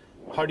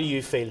 How do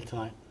you feel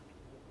tonight?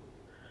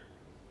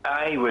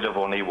 I would have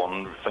only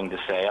one thing to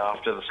say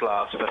after this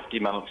last 50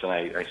 minutes, and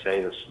I say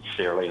this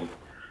sincerely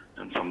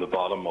and from the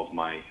bottom of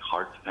my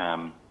heart.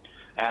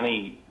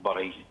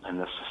 Anybody in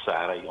this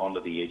society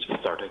under the age of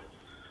 30,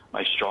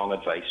 my strong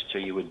advice to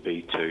you would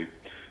be to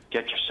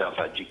get yourself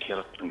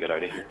educated and get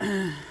out of here.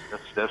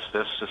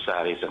 This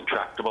society is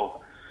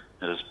intractable.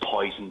 It is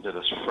poisoned. It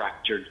is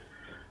fractured.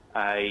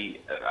 I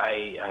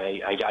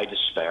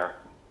despair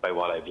by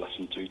what I've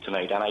listened to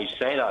tonight, and I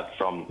say that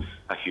from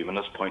a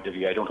humanist point of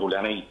view. I don't hold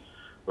any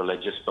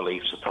religious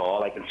beliefs at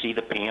all. I can see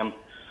the pain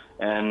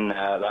in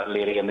that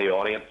lady in the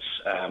audience.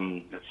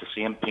 It's the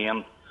same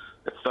pain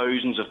that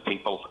thousands of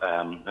people,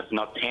 if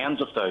not tens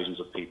of thousands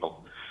of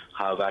people,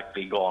 have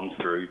actually gone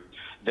through.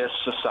 This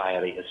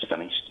society is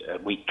finished.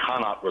 We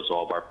cannot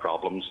resolve our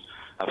problems.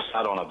 I've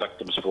sat on a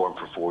victims forum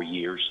for 4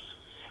 years.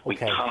 We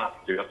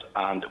cannot do it,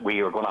 and we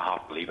are going to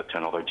have to leave it to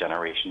another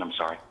generation. I'm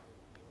sorry.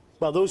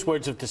 Well, those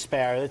words of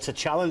despair, it's a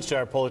challenge to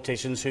our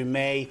politicians who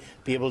may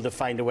be able to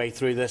find a way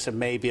through this and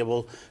may be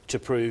able to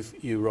prove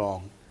you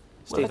wrong.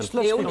 Well,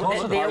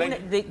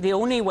 the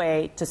only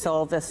way to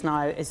solve this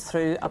now is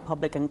through a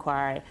public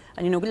inquiry.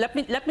 And let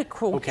me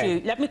quote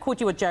you. Let me quote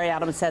you what Jerry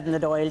Adams said in the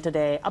Dáil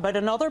today about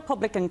another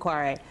public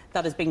inquiry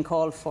that has been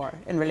called for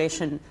in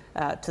relation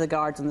to the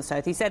guards in the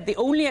south. He said the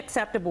only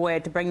acceptable way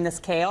to bring this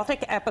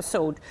chaotic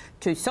episode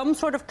to some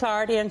sort of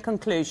clarity and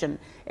conclusion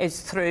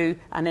is through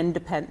an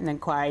independent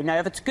inquiry. Now,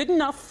 if it's good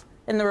enough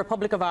in the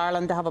Republic of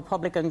Ireland to have a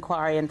public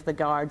inquiry into the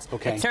guards,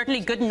 it's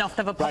certainly good enough to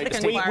have a public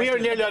inquiry. We are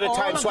nearly out of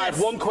time, so I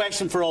have one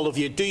question for all of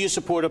you. Do you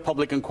support a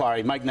public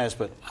inquiry? Mike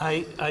Nesbitt.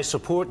 I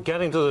support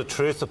getting to the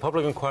truth. The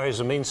public inquiry is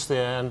a means to the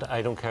end.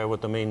 I don't care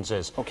what the means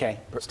is. OK.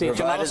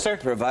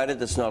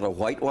 Provided it's not a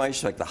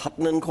whitewash like the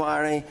Hutton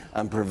inquiry,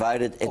 and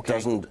provided it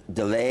doesn't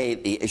delay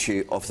the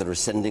issue of the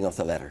rescinding of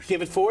the letters.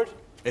 David Ford?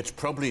 It's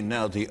probably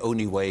now the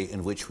only way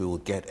in which we will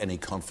get any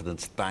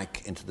confidence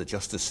back into the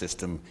justice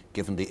system,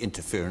 given the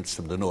interference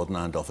from the Northern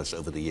Ireland Office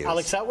over the years.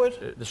 Alex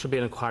Atwood? There should be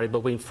an inquiry, but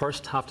we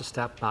first have to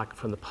step back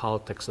from the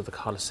politics of the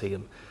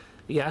Coliseum.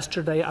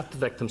 Yesterday at the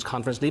victims'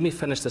 conference, let me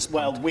finish this point.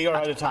 Well, we are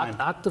out of time.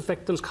 At the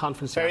victims'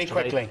 conference Very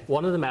yesterday, quickly.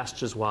 one of the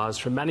messages was,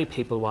 from many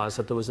people, was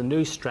that there was a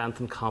new strength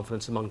and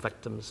confidence among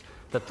victims,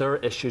 that their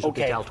issues would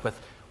be dealt with.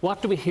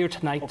 What do we hear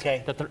tonight?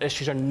 That their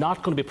issues are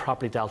not going to be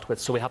properly dealt with.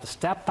 So we have to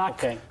step back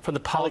from the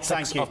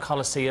politics of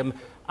Coliseum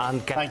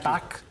and get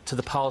back to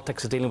the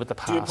politics of dealing with the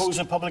past. Do you oppose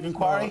a public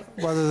inquiry?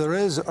 Well, whether there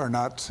is or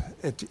not,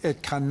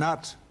 it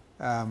cannot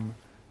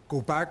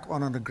go back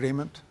on an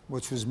agreement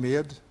which was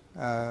made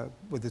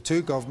with the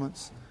two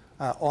governments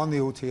on the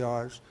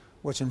OTRs,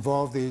 which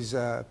involve these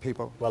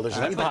people. Well, there's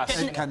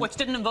which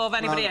didn't involve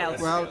anybody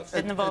else.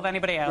 Didn't involve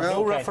anybody else.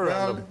 No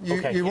referendum.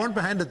 You weren't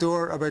behind the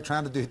door about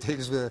trying to do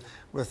deals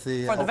with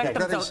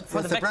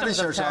the British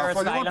yourself.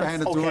 Well, you weren't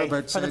behind the door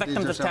about for the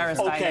victims of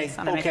terrorist violence,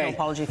 and I make no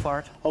apology for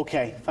it.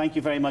 Okay, thank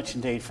you very much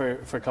indeed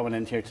for coming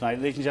in here tonight.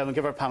 Ladies and gentlemen,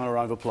 give our panel a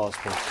round of applause,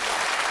 please.